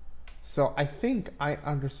 So I think I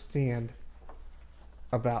understand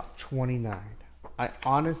about 29. I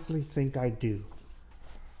honestly think I do.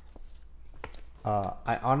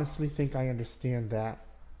 I honestly think I understand that.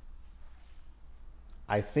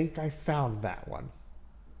 I think I found that one.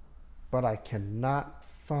 But I cannot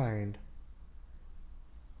find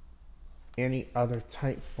any other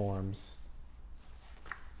type forms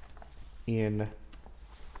in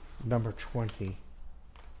number 20.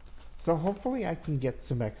 So hopefully I can get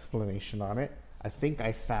some explanation on it. I think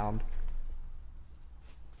I found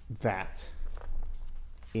that.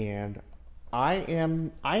 And I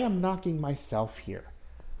am knocking myself here.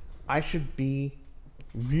 I should be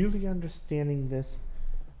really understanding this,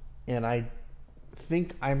 and I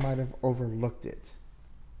think I might have overlooked it.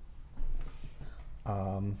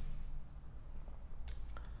 Um,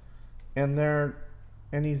 and there,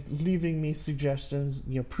 and he's leaving me suggestions.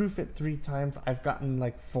 Proof it 3 times. I've gotten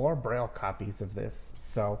like 4 Braille copies of this,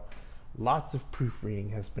 so lots of proofreading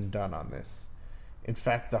has been done on this. In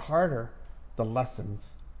fact, the harder the lessons,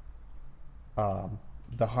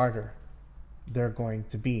 the harder they're going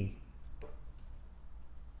to be.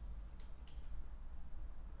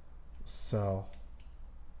 So,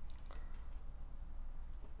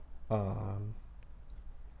 um,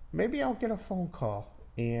 maybe I'll get a phone call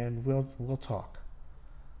and we'll talk.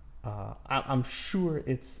 I'm sure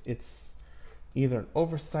it's either an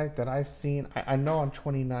oversight that I've seen. I know on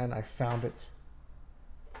 29 I found it,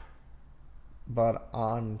 but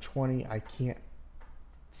on 20 I can't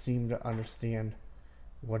seem to understand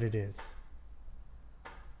what it is.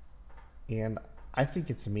 And I think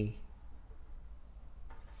it's me.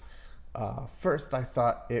 First I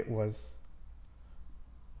thought it was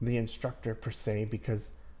the instructor per se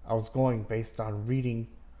because I was going based on reading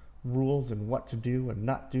rules and what to do and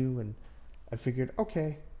not do, and I figured,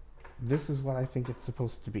 okay, this is what I think it's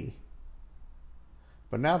supposed to be.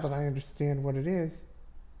 But now that I understand what it is,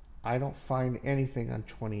 I don't find anything on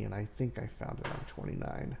 20, and I think I found it on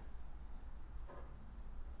 29.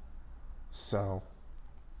 So,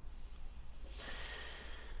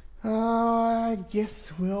 I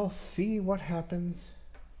guess we'll see what happens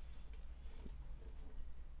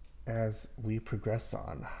as we progress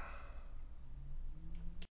on.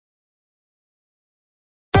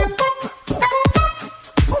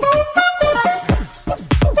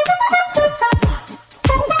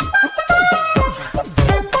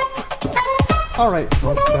 Alright,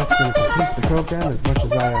 folks, that's going to complete the program as much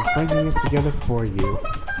as I am bringing it together for you.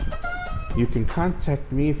 You can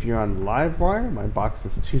contact me if you're on Livewire. My box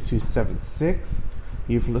is 2276.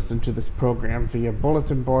 You've listened to this program via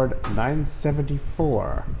Bulletin Board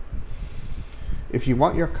 974. If you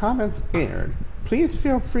want your comments aired, please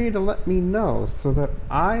feel free to let me know so that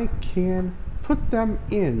I can put them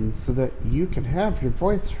in so that you can have your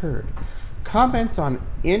voice heard. Comment on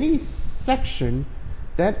any section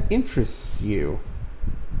that interests you.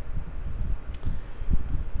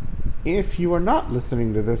 If you are not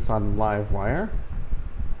listening to this on Livewire,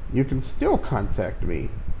 you can still contact me.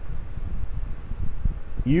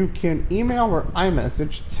 You can email or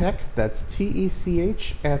iMessage tech, that's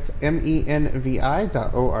TECH, at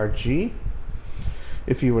menvi.org.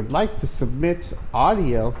 If you would like to submit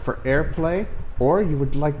audio for airplay, or you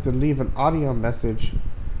would like to leave an audio message,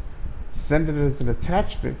 send it as an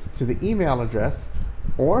attachment to the email address,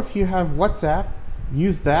 or if you have WhatsApp,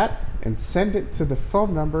 use that and send it to the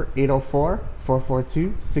phone number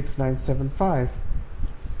 804-442-6975.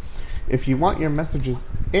 If you want your messages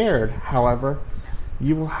aired, however,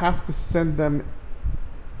 you will have to send them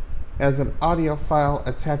as an audio file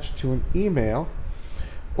attached to an email,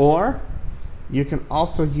 or you can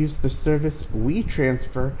also use the service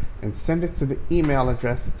WeTransfer and send it to the email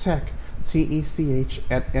address tech, TECH,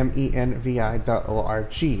 at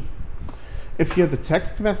menvi.org. If you're the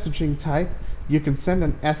text messaging type, you can send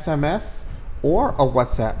an SMS or a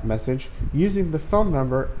WhatsApp message using the phone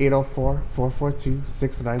number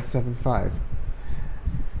 804-442-6975.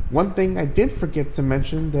 One thing I did forget to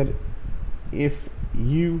mention, that if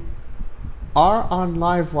you are on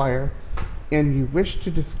Livewire and you wish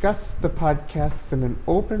to discuss the podcasts in an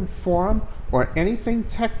open forum or anything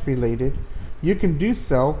tech related, you can do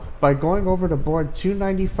so by going over to board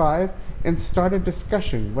 295 and start a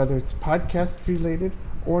discussion, whether it's podcast related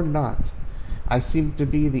or not. I seem to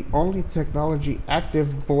be the only technology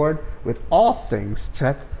active board with all things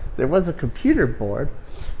tech. There was a computer board.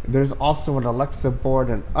 There's also an Alexa board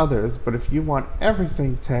and others, but if you want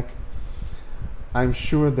everything tech, I'm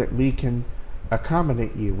sure that we can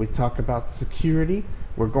accommodate you. We talk about security.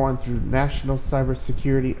 We're going through National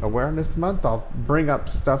Cybersecurity Awareness Month. I'll bring up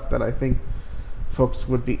stuff that I think folks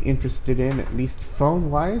would be interested in, at least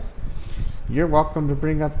phone-wise. You're welcome to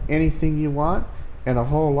bring up anything you want and a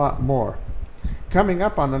whole lot more. Coming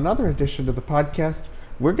up on another edition of the podcast,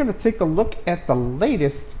 we're going to take a look at the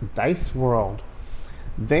latest Dice World.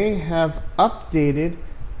 They have updated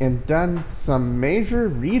and done some major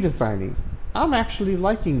redesigning. I'm actually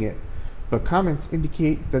liking it, but comments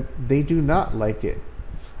indicate that they do not like it.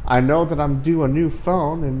 I know that I'm due a new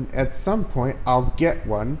phone, and at some point I'll get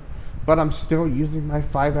one, but I'm still using my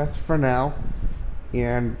 5S for now,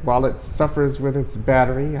 and while it suffers with its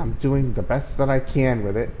battery, I'm doing the best that I can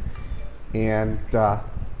with it, and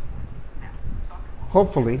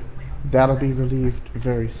hopefully that'll be relieved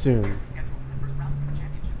very soon.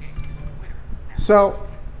 So,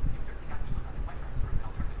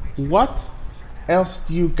 what else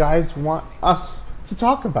do you guys want us to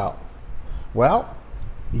talk about? Well,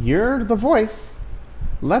 you're the voice.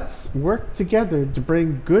 Let's work together to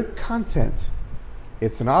bring good content.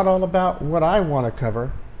 It's not all about what I want to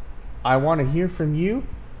cover. I want to hear from you,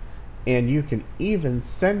 and you can even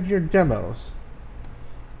send your demos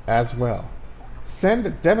as well.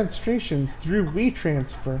 Send demonstrations through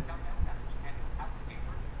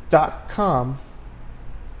WeTransfer.com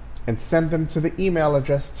and send them to the email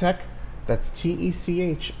address tech, that's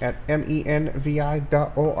TECH, at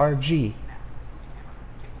menvi.org.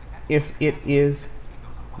 If it is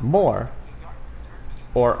more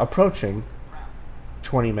or approaching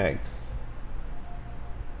 20 megs.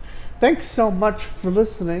 Thanks so much for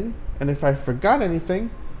listening, and if I forgot anything,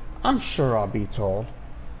 I'm sure I'll be told.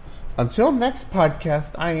 Until next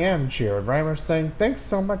podcast, I am Jared Reimer saying thanks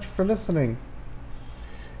so much for listening,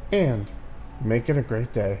 and make it a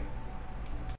great day.